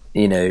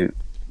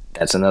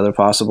that's another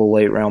possible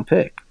late round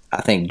pick.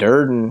 I think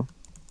Durden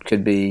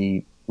could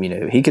be.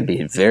 He could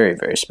be very,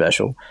 very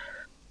special,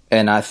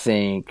 and I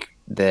think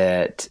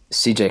that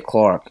C.J.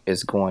 Clark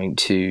is going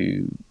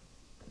to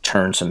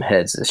turn some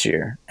heads this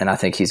year, and I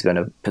think he's going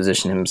to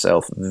position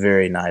himself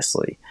very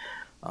nicely.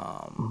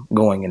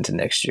 Going into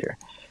next year,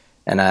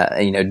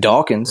 and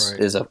Dawkins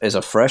is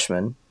a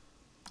freshman,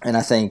 and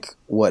I think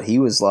he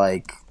was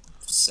like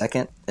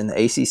second in the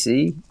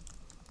ACC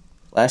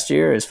last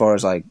year as far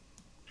as like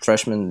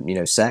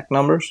freshman sack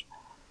numbers,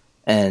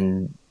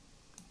 and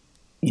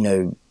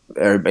or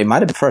it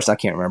might have been first, I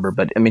can't remember,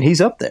 but I mean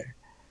he's up there,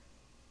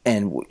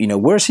 and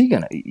where's he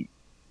gonna?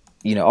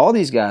 All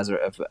these guys are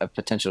of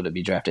potential to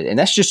be drafted, and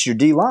that's just your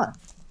D line.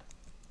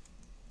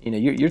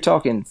 You're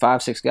talking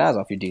 5-6 guys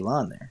off your D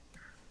line there.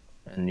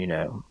 And, you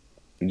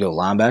go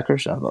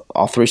linebackers.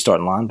 All three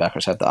starting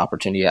linebackers have the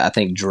opportunity. I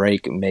think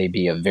Drake may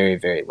be a very,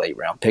 very late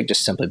round pick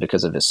just simply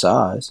because of his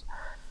size.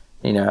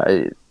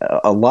 A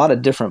lot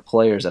of different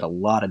players at a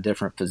lot of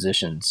different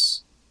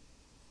positions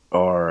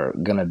are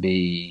going to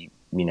be,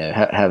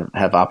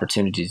 have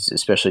opportunities,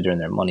 especially during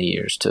their money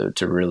years, to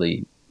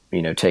really,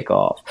 take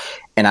off.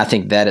 And I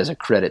think that is a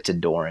credit to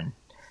Doran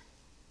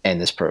and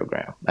this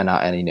program. And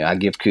I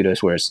give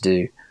kudos where it's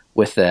due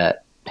with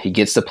that. He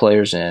gets the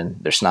players in.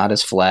 They're not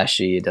as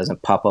flashy. It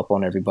doesn't pop up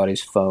on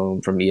everybody's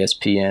phone from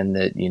ESPN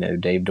that,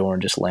 Dave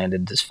Doran just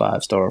landed this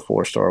 5-star,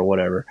 4-star, or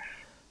whatever.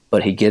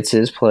 But he gets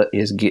his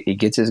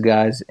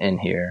guys in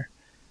here.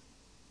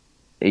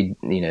 They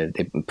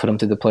put them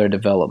through the player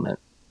development,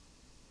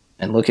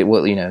 and look at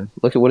what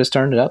it's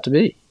turned out to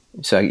be.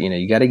 So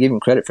you got to give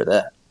him credit for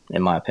that,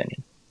 in my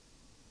opinion.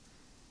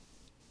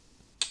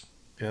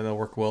 Yeah, they'll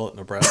work well at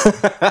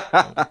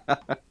Nebraska.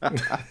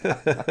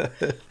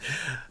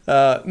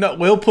 No,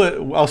 we'll put. I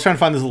was trying to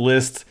find this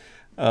list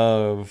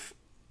of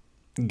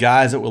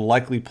guys that will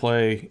likely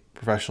play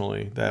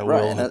professionally that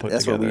right, Will put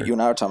that's together. what you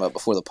and I were talking about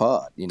before the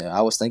pod.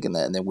 I was thinking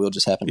that, and then Will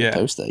just happened to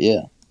post that.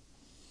 Yeah,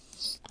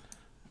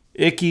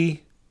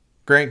 Icky,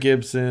 Grant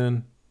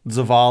Gibson,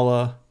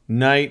 Zavala,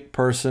 Knight,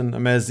 Person,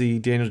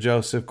 Emezi, Daniel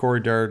Joseph,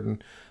 Corey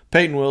Durden,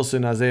 Peyton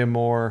Wilson, Isaiah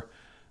Moore,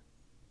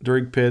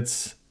 Derek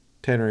Pitts,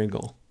 Tanner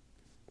Engel.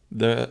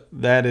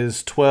 That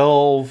is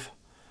 12.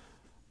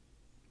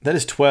 That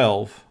is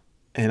 12,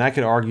 and I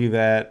could argue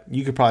that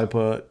you could probably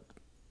put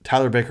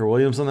Tyler Baker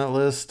Williams on that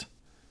list.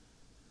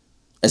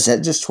 Is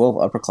that just 12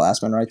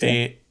 upperclassmen right there?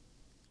 And,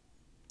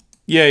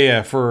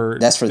 yeah,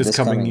 that's for this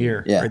coming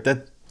year. Yeah, right.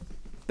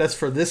 That's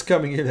for this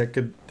coming year.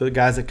 The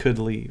guys that could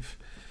leave.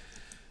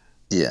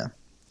 Yeah,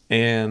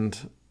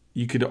 and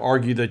you could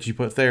argue that you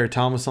put Thayer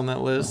Thomas on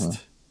that list. Uh-huh.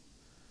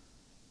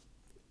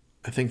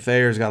 I think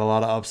Thayer's got a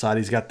lot of upside.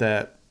 He's got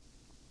that.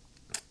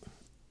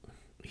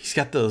 He's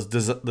got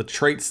the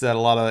traits that a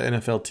lot of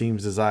NFL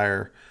teams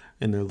desire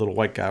in their little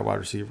white guy wide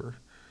receiver.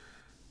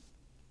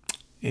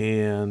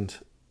 And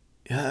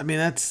yeah, I mean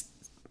that's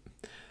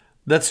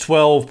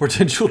 12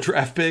 potential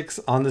draft picks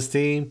on this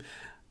team.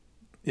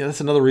 Yeah,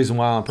 that's another reason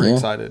why I'm pretty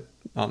excited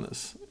on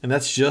this. And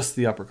that's just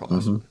the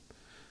upperclassmen. Mm-hmm.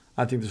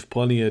 I think there's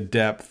plenty of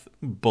depth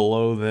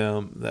below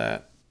them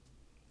that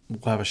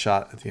will have a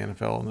shot at the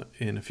NFL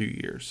in a few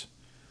years.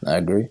 I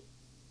agree.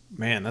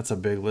 Man, that's a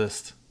big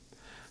list.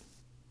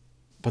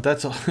 But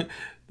that's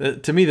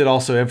to me that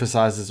also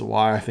emphasizes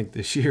why I think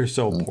this year is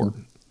so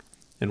important,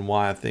 and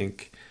why I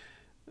think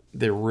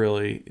Dave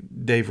really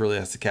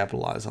has to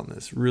capitalize on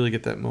this, really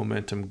get that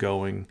momentum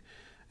going,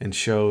 and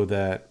show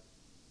that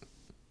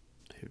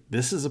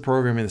this is a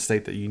program in the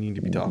state that you need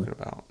to be talking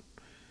about.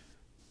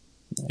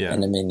 Yeah,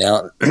 and I mean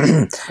now,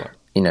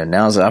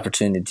 now's the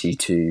opportunity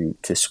to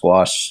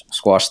squash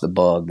the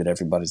bug that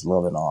everybody's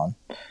loving on.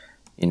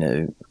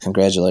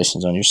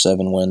 Congratulations on your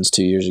 7 wins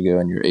 2 years ago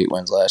and your 8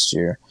 wins last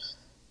year.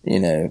 But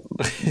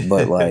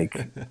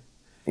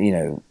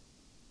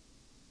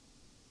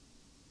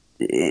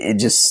it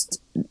just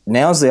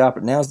now's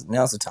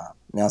the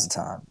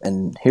time.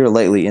 And here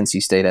lately,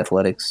 NC State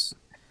athletics,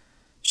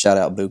 shout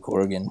out Boo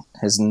Corrigan,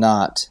 has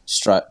not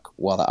struck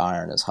while the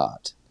iron is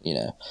hot.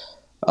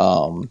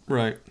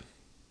 Right.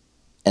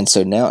 And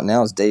so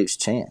now is Dave's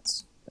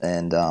chance,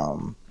 and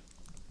I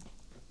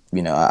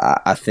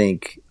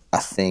think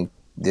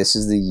this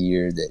is the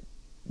year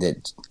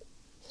that.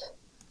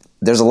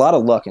 There's a lot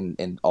of luck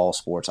in all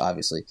sports,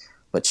 obviously,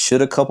 but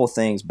should a couple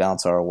things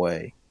bounce our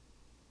way,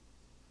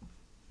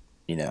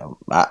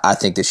 I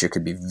think this year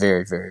could be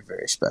very, very,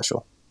 very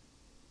special.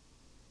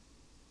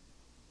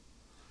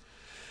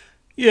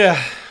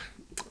 Yeah.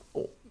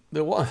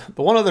 The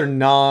one other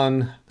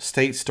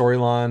non-state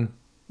storyline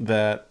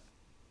that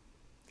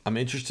I'm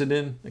interested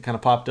in, that kind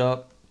of popped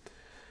up,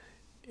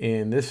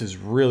 and this is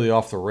really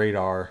off the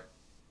radar,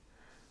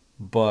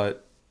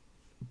 but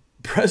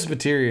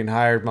Presbyterian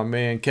hired my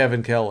man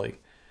Kevin Kelly,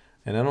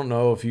 and I don't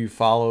know if you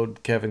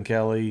followed Kevin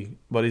Kelly,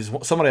 but he's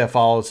somebody I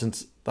followed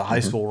since the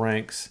high school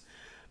ranks,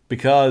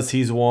 because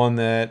he's one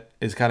that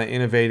is kind of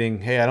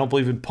innovating. Hey, I don't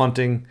believe in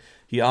punting.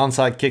 He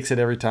onside kicks it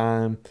every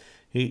time.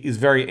 He is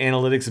very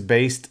analytics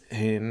based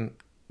and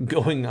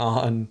going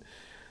on,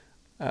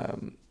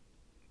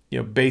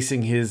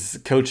 basing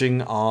his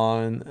coaching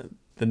on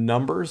the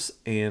numbers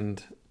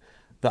and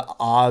the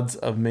odds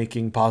of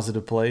making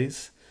positive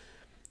plays.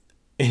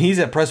 And he's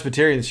at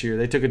Presbyterian this year.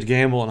 They took a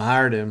gamble and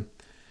hired him.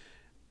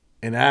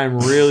 And I'm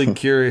really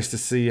curious to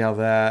see how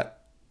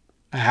that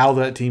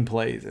team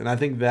plays. And I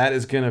think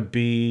that's going to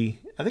be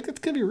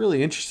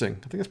really interesting.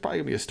 I think it's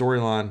probably going to be a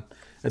storyline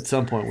at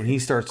some point when he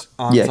starts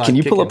onside Yeah, can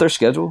you pull kicking. up their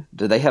schedule?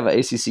 Do they have an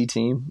ACC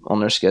team on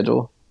their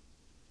schedule?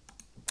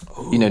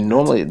 Ooh,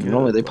 normally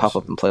they pop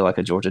up and play like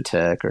a Georgia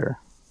Tech or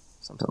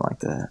something like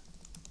that.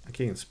 I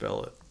can't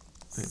spell it.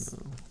 I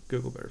know.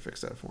 Google better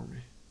fix that for me.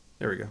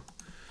 There we go.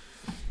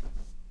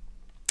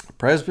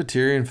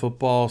 Presbyterian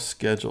football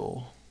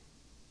schedule.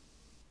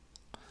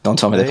 Don't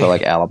tell me they play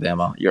like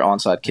Alabama. You're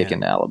onside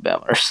kicking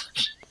Alabama or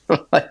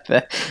something like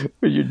that.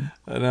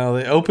 I know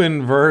they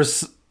open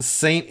versus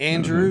St.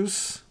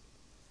 Andrews.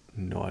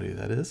 No idea who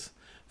that is.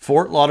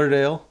 Fort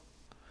Lauderdale.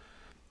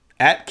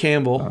 At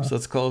Campbell, so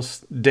that's close.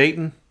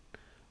 Dayton,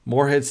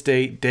 Morehead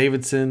State,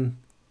 Davidson,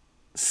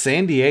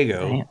 San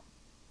Diego. Damn.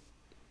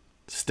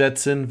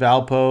 Stetson,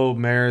 Valpo,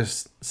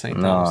 Marist, St.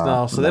 Thomas.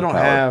 No, so they don't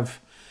Power. have.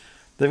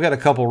 They've got a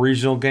couple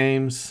regional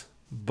games,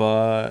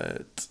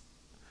 but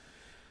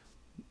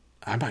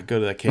I might go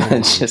to that game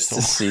Just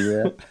to see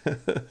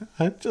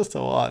that. just to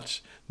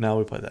watch. No,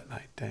 we play that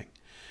night. Dang.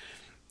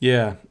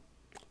 Yeah,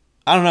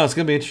 I don't know. It's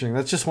gonna be interesting.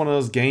 That's just one of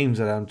those games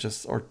that I'm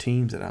just or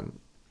teams that I'm.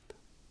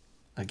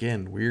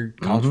 Again, weird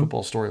college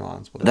football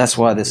storylines. But That's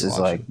why this is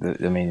like.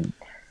 I mean,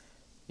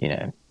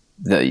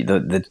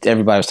 the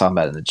everybody was talking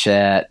about it in the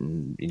chat,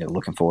 and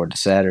looking forward to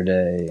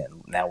Saturday,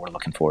 and now we're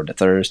looking forward to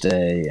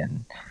Thursday,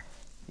 and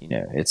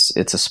it's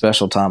a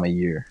special time of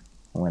year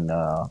when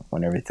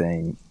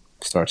everything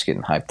starts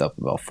getting hyped up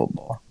about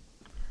football.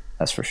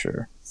 That's for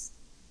sure.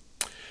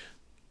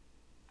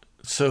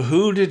 So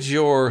who did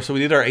so we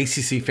did our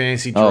ACC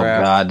fantasy Oh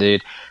draft. God,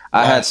 dude,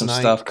 I had last some night.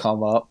 stuff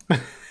come up,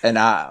 and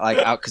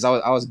because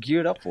I was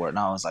geared up for it, and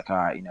I was like, all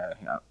right,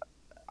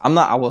 I'm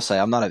not. I will say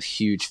I'm not a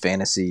huge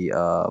fantasy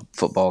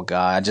football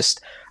guy.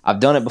 I've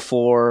done it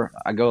before.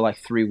 I go like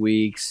 3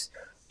 weeks.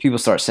 People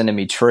start sending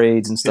me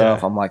trades and stuff.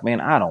 Yeah. I'm like,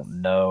 man, I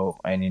don't know,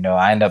 and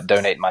I end up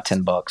donating my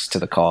 $10 to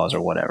the cause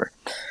or whatever.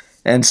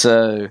 And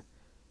so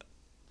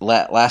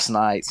last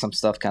night, some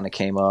stuff kind of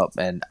came up,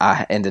 and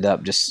I ended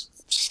up just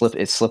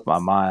slipped my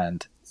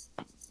mind.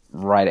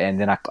 Right, and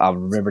then I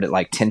remembered it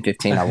like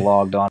 10:15. I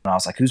logged on, and I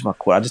was like, who's my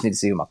quarterback? I just need to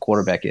see who my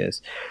quarterback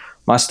is.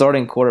 My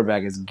starting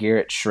quarterback is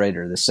Garrett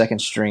Schrader, the second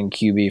string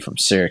QB from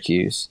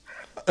Syracuse.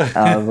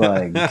 I was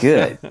like,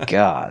 good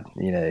God.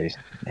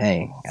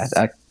 Dang,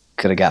 I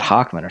could have got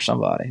Hockman or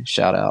somebody.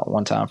 Shout out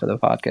one time for the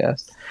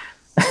podcast.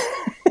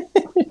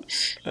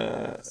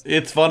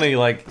 It's funny,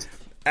 like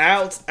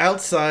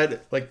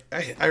outside, like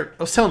I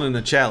was telling in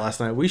the chat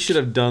last night, we should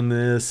have done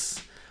this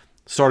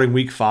starting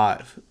week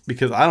 5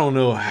 because I don't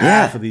know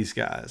half of these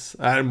guys.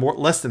 I had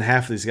less than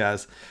half of these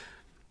guys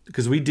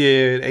because we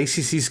did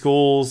ACC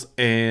schools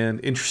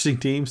and interesting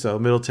teams. So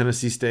Middle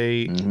Tennessee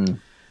State,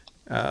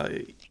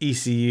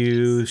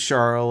 ECU,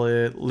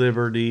 Charlotte,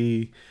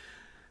 Liberty.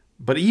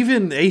 But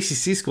even the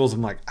ACC schools,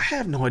 I'm like, I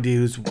have no idea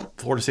who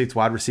Florida State's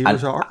wide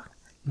receivers are.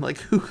 I'm like,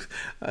 who?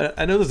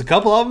 I know there's a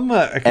couple of them.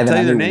 I can tell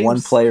you their names.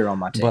 One player on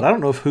my team, but I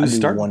don't know who's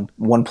starting.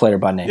 One player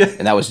by name,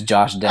 and that was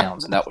Josh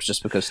Downs, and that was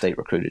just because State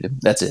recruited him.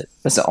 That's it.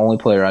 That's the only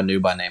player I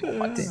knew by name on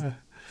my team.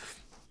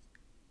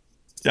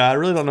 Yeah, I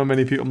really don't know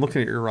many people. I'm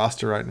looking at your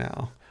roster right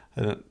now.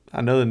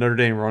 I know the Notre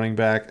Dame running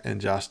back and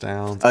Josh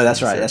Downs. Oh,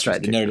 that's right. That's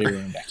right. The Notre Dame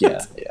running back.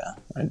 Yeah, yeah.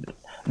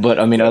 But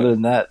I mean, other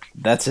than that,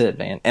 that's it,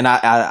 man. And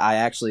I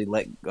actually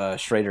let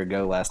Schrader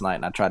go last night,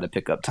 and I tried to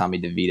pick up Tommy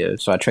DeVito.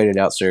 So I traded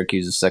out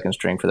Syracuse's second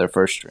string for their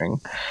first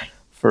string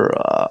for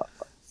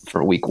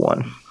week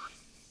 1.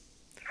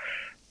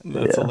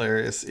 That's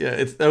hilarious.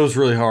 Yeah, that was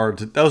really hard.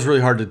 That was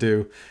really hard to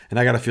do, and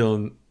I got a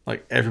feeling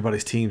like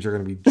everybody's teams are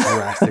going to be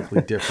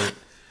drastically different.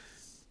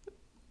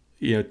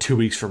 2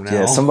 weeks from now.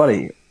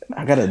 Yeah,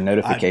 I got a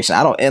notification.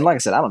 And like I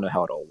said, I don't know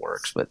how it all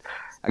works, but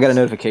I got a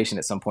notification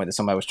at some point that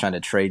somebody was trying to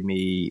trade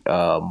me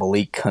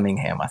Malik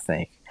Cunningham, I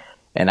think.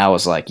 And I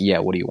was like, yeah,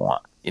 what do you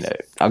want?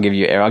 I'll give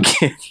you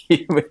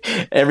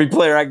every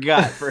player I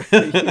got for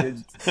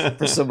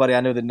somebody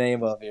I know the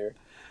name of here.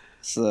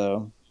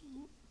 So,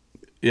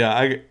 yeah,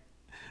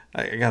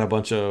 I got a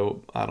bunch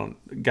of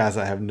guys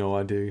I have no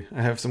idea.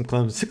 I have some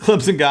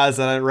Clemson guys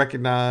that I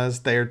recognize,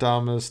 Thayer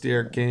Thomas,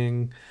 Derek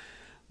King,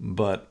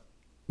 but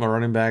my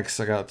running backs,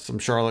 I got some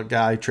Charlotte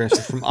guy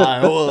transferred from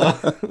Iowa.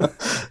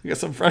 I got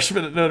some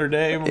freshmen at Notre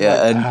Dame. All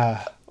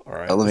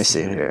right. Let me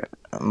see here.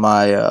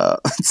 My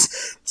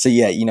so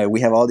yeah,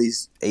 we have all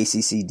these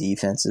ACC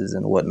defenses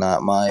and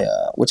whatnot. My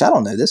which I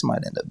don't know, this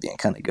might end up being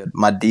kind of good.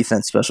 My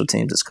defense special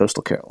teams is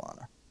Coastal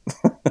Carolina.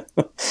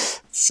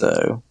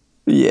 So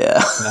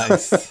yeah,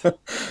 nice.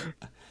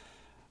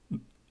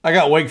 I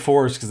got Wake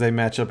Forest because they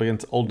match up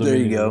against Old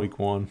Dominion in week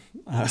 1.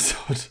 So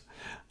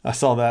I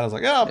saw that. I was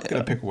like, I'm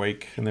going to pick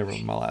Wake. And they were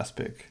my last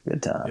pick.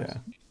 Good times. Yeah.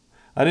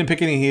 I didn't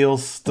pick any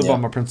heels. Still by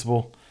my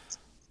principle.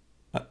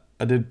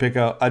 I did pick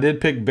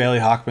Bailey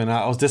Hockman.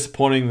 I was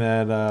disappointing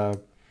that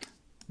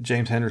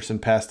James Henderson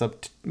passed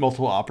up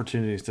multiple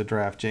opportunities to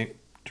draft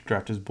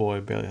his boy,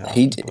 Bailey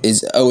Hockman.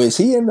 Is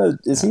he in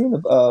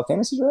the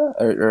fantasy draft?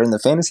 Or in the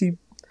fantasy?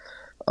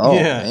 Oh,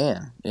 yeah.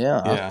 Man.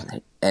 Yeah.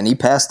 And he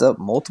passed up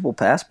multiple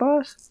pass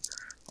bars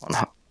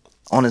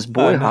on his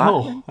boy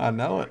Hockman? I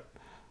know it.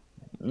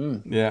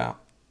 Yeah,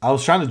 I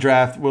was trying to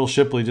draft Will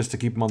Shipley just to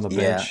keep him on the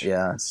bench.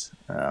 Yeah.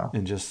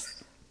 And just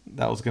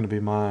that was going to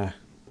be my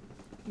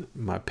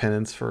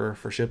penance for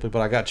Shipley, but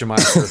I got Jemiah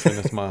Surfin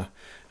as I'm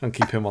gonna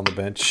keep him on the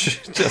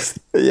bench. Just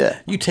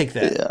you take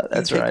that. Yeah,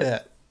 that's right.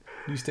 That.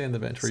 You stay on the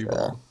bench where you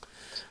belong.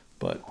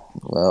 But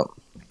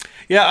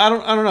yeah, I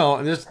don't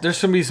know.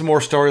 There's gonna be some more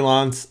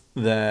storylines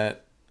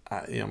that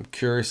I'm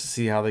curious to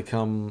see how it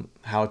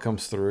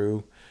comes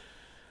through.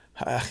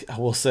 I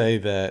will say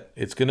that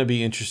it's going to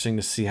be interesting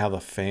to see how the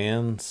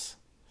fans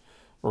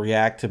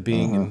react to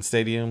being in the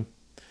stadium.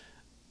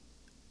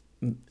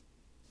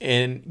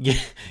 And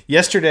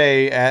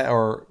Saturday at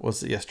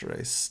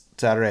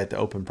the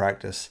open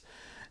practice,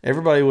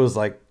 everybody was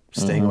like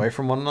staying away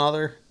from one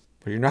another.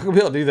 But you're not going to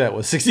be able to do that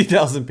with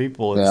 60,000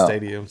 people in the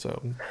stadium.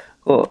 So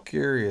Well, I'm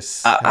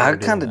curious. I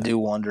kind of do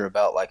wonder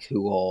about like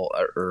who all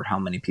or how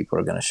many people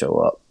are going to show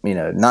up. You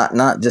know,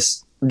 not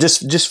just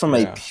from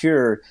a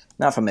pure,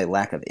 not from a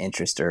lack of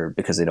interest or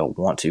because they don't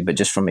want to, but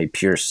just from a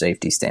pure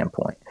safety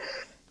standpoint.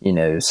 You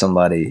know,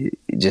 somebody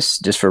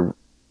just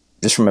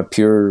from a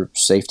pure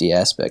safety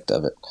aspect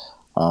of it.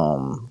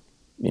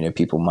 You know,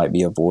 people might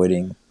be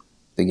avoiding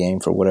the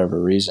game for whatever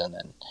reason,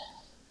 and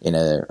you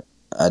know,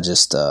 I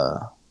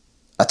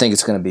think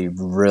it's going to be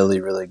really,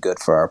 really good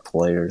for our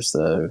players,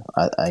 though.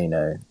 I you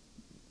know,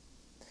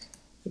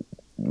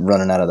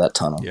 running out of that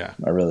tunnel. Yeah,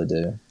 I really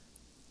do.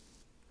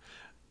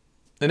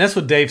 And that's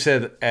what Dave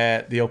said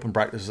at the open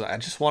practices. I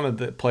just wanted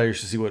the players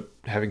to see what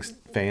having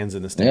fans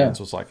in the stands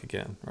was like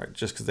again, right?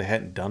 Just because they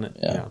hadn't done it.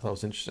 Yeah, I thought it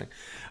was interesting.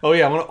 Oh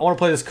yeah, I want to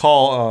play this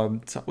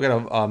call. We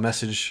got a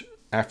message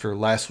after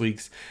last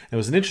week's. It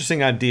was an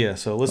interesting idea.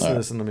 So listen to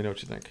this and let me know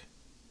what you think.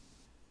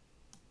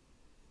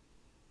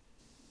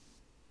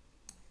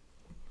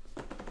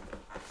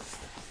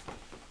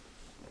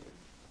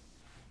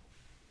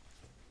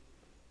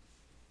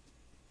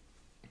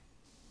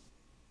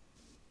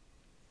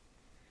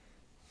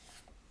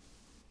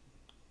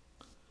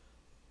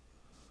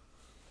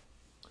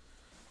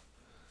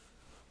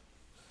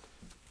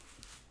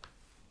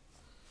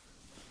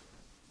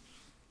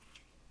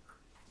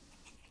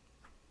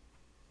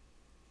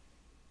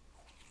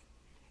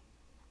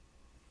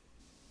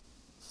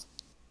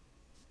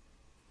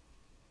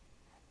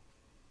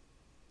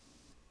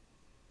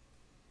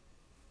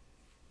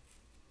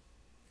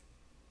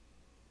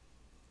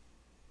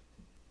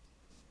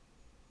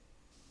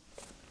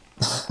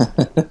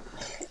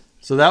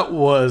 So that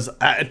was,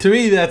 to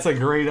me, that's a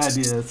great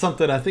idea. It's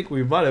something I think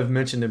we might have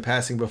mentioned in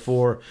passing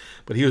before,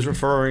 but he was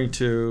referring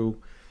to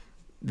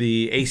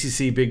the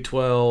ACC, Big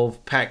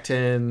 12,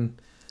 Pac-10,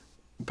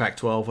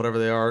 Pac-12, whatever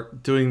they are,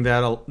 doing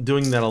that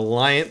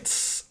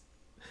alliance.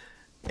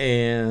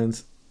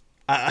 And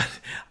I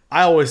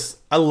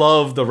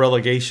love the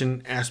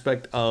relegation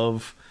aspect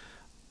of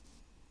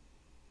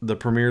the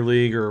Premier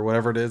League or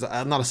whatever it is.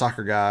 I'm not a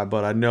soccer guy,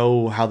 but I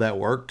know how that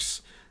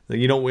works.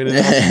 You don't win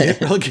enough to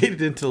get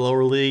relegated into the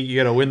lower league. You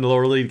got to win the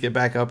lower league to get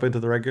back up into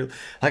the regular.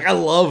 Like, I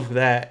love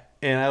that,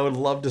 and I would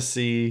love to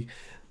see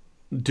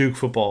Duke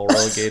football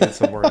relegated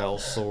somewhere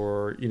else,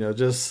 or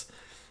just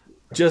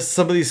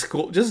some of these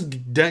schools. Just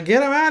get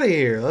them out of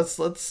here.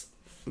 Let's.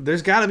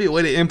 There's got to be a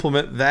way to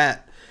implement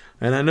that.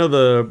 And I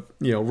know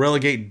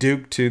relegate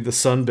Duke to the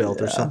Sun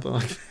Belt or something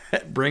like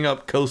that. Bring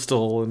up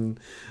Coastal, and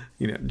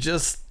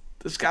there's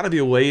got to be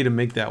a way to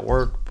make that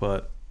work.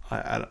 But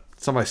I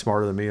somebody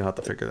smarter than me will have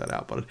to figure that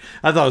out. But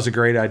I thought it was a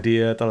great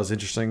idea. I thought it was an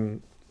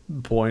interesting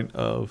point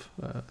of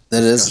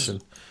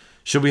discussion.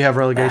 Should we have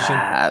relegation?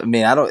 I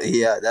mean, I don't.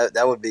 Yeah,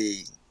 that would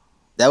be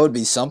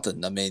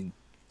something. I mean,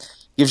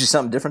 gives you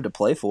something different to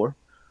play for,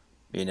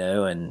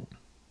 and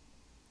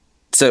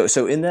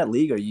so in that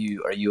league, are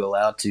you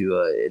allowed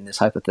to in this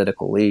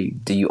hypothetical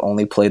league? Do you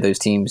only play those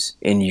teams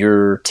in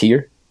your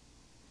tier,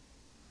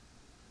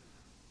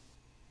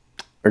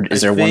 or is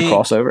there one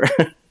crossover?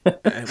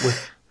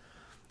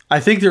 I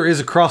think there is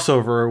a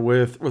crossover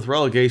with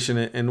relegation,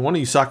 and one of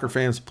you soccer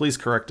fans, please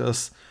correct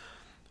us.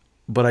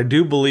 But I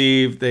do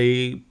believe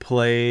they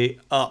play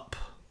up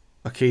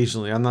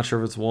occasionally. I'm not sure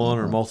if it's one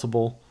or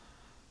multiple,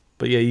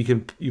 but yeah,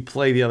 you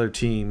play the other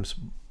teams,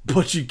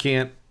 but you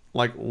can't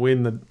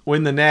win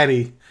the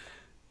natty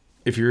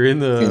if you're in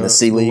the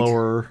C League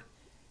lower.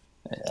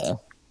 Yeah.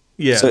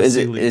 Yeah. So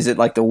is it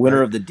like the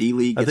winner of the D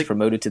League gets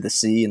promoted to the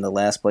C, and the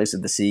last place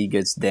of the C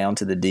gets down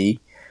to the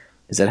D?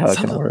 Is that how it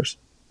kind of works?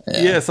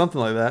 Yeah,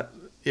 something like that.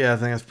 Yeah, I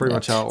think that's pretty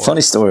much how it works.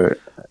 Funny story.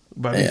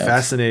 But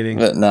fascinating.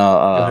 But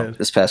no,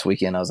 this past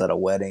weekend I was at a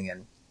wedding,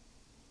 and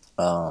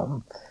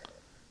I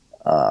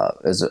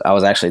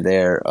was actually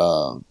there.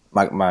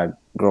 My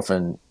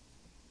girlfriend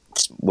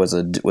was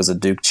a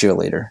Duke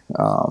cheerleader,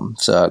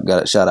 so I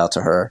got a shout out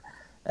to her.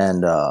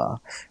 And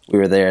we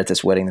were there at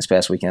this wedding this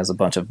past weekend as a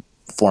bunch of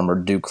former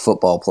Duke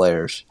football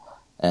players,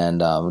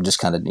 and we're just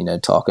kind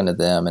of talking to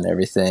them and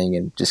everything,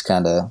 and just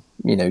kind of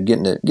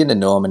getting to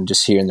know them and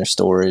just hearing their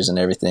stories and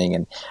everything,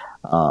 and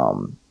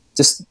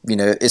just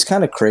it's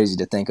kind of crazy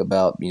to think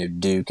about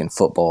Duke and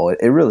football.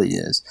 It really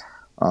is,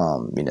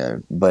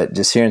 but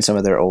just hearing some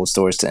of their old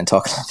stories and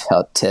talking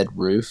about Ted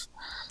Roof.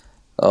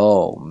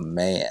 Oh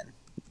man,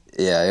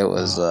 yeah, it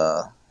was.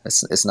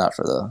 It's not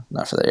for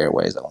the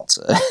airways, I won't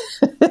say.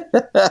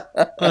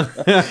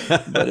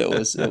 But it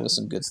was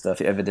some good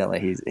stuff. Evidently,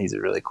 he's a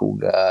really cool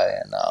guy,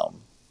 and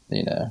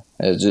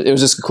it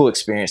was just a cool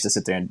experience to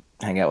sit there and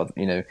hang out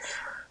with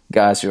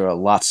guys who are a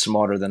lot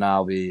smarter than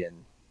I'll be, and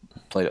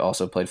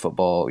also played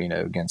football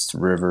against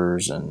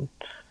Rivers and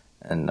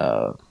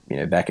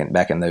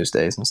back in those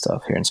days and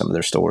stuff. Hearing some of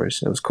their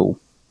stories, it was cool.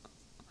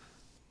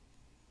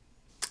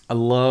 I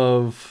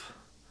love.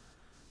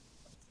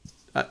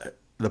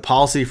 The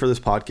policy for this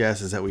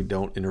podcast is that we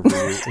don't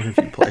interview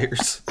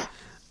players.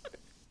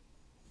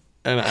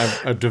 And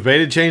I've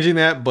debated changing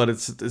that, but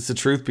it's the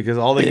truth because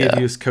all they give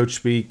you is coach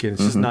speak, and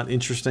it's just not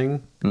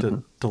interesting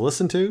to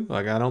listen to.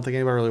 Like, I don't think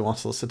anybody really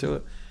wants to listen to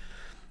it.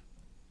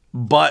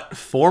 But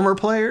former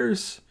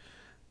players,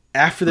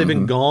 after they've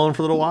been gone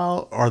for a little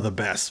while, are the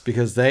best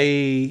because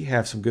they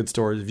have some good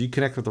stories. If you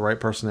connect with the right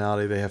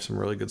personality, they have some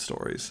really good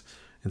stories.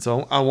 And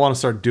so I want to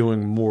start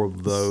doing more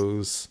of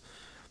those.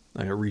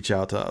 Like, reach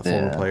out to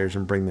former players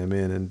and bring them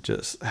in and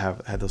just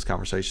have those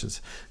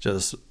conversations.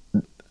 There's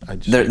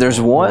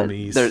one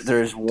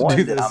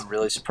that I'm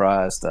really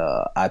surprised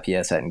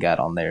IPS hadn't got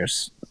on their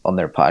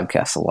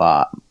podcast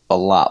a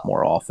lot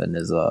more often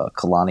is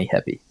Kalani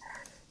Heppy.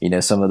 You know,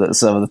 some of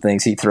the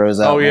things he throws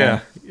out. Oh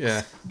yeah,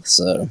 yeah.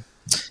 So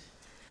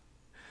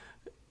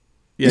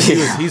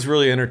he's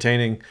really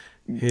entertaining.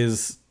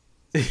 His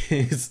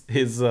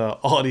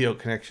audio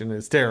connection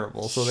is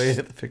terrible, so they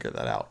had to figure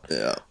that out.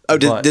 Yeah. Oh,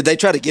 did they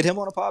try to get him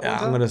on a pod?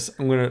 Yeah, I'm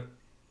gonna.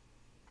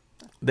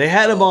 They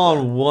had him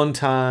on one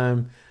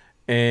time.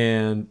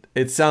 And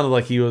it sounded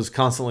like he was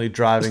constantly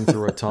driving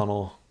through a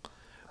tunnel,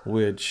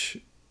 which,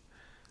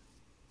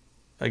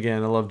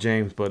 again, I love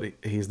James, but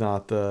he's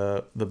not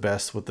the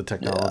best with the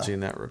technology in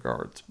that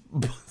regard.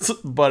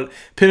 But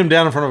pin him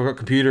down in front of a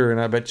computer,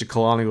 and I bet you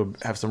Kalani would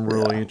have some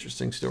really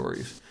interesting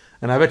stories.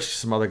 And I bet you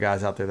some other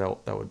guys out there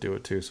that would do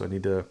it too. So I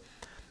need to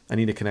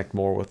connect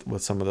more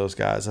with some of those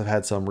guys. I've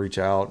had some reach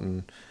out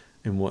and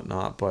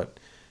whatnot, but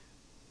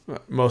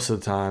most of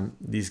the time,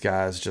 these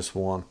guys just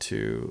want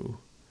to.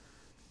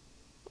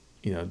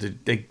 You know,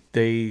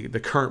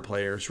 the current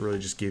players really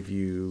just give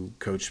you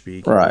coach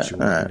speak, right? You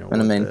and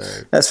I mean,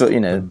 that's what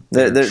they're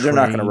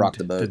not going to rock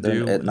the boat.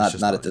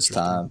 Not at this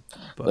time.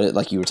 But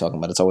like you were talking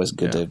about, it's always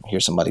good to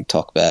hear somebody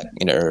talk back.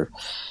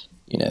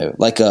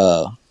 Like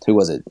who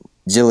was it?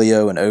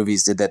 Gilio and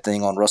Ovies did that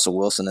thing on Russell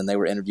Wilson, and they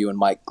were interviewing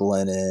Mike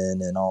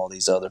Glennon and all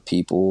these other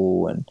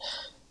people, and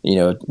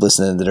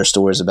listening to their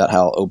stories about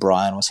how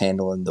O'Brien was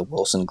handling the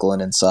Wilson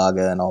Glennon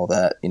saga and all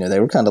that. They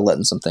were kind of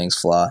letting some things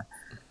fly.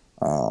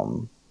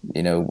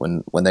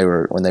 When they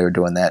were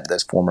doing that,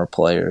 those former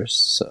players.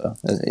 So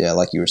yeah,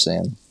 like you were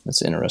saying,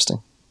 it's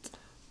interesting.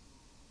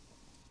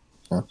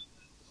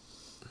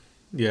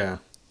 Yeah.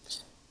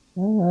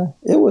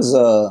 It was.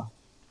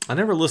 I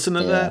never listened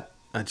to that.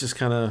 I just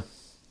kind of,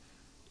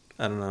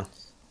 I don't know.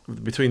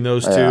 Between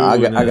those two, I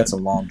got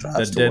some long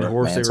drives. That dead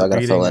horse they so I got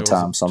to fill that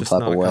time some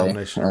type of way. And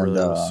I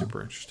was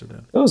super interested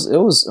in. It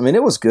was. I mean,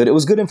 it was good. It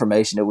was good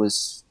information.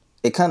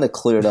 It kind of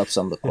cleared up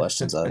some of the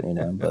questions, but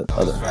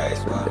other than that,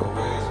 it's pretty good.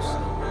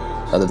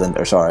 Other than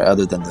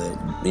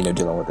the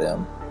dealing with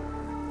them.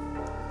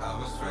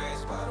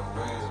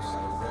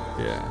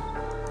 Yeah.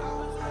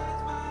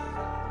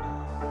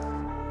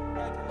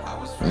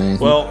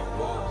 Mm-hmm. Well,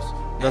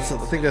 I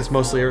think that's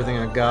mostly everything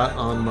I got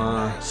on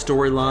my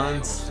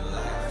storylines.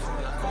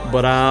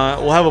 But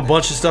we'll have a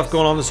bunch of stuff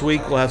going on this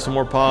week. We'll have some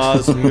more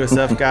pods, some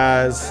USF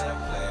guys.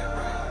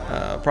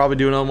 Probably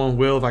do another one with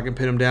Will if I can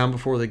pin him down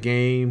before the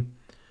game.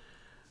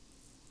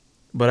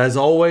 But as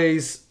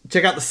always,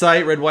 check out the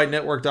site,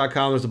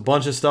 redwhitenetwork.com. There's a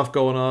bunch of stuff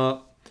going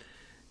up.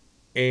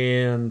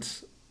 And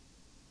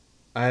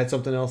I had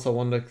something else I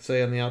wanted to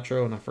say on the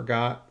outro, and I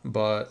forgot.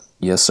 But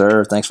yes,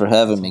 sir. Thanks for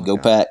having me. Go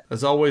Pack.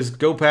 As always,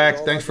 go Pack.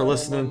 Thanks for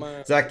listening.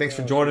 Zach, thanks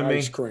for joining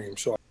me.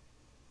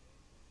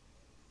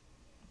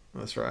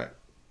 That's right.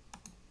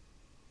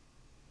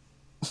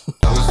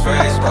 I was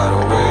raised by the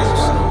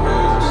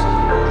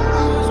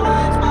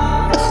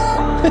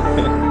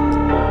wolves.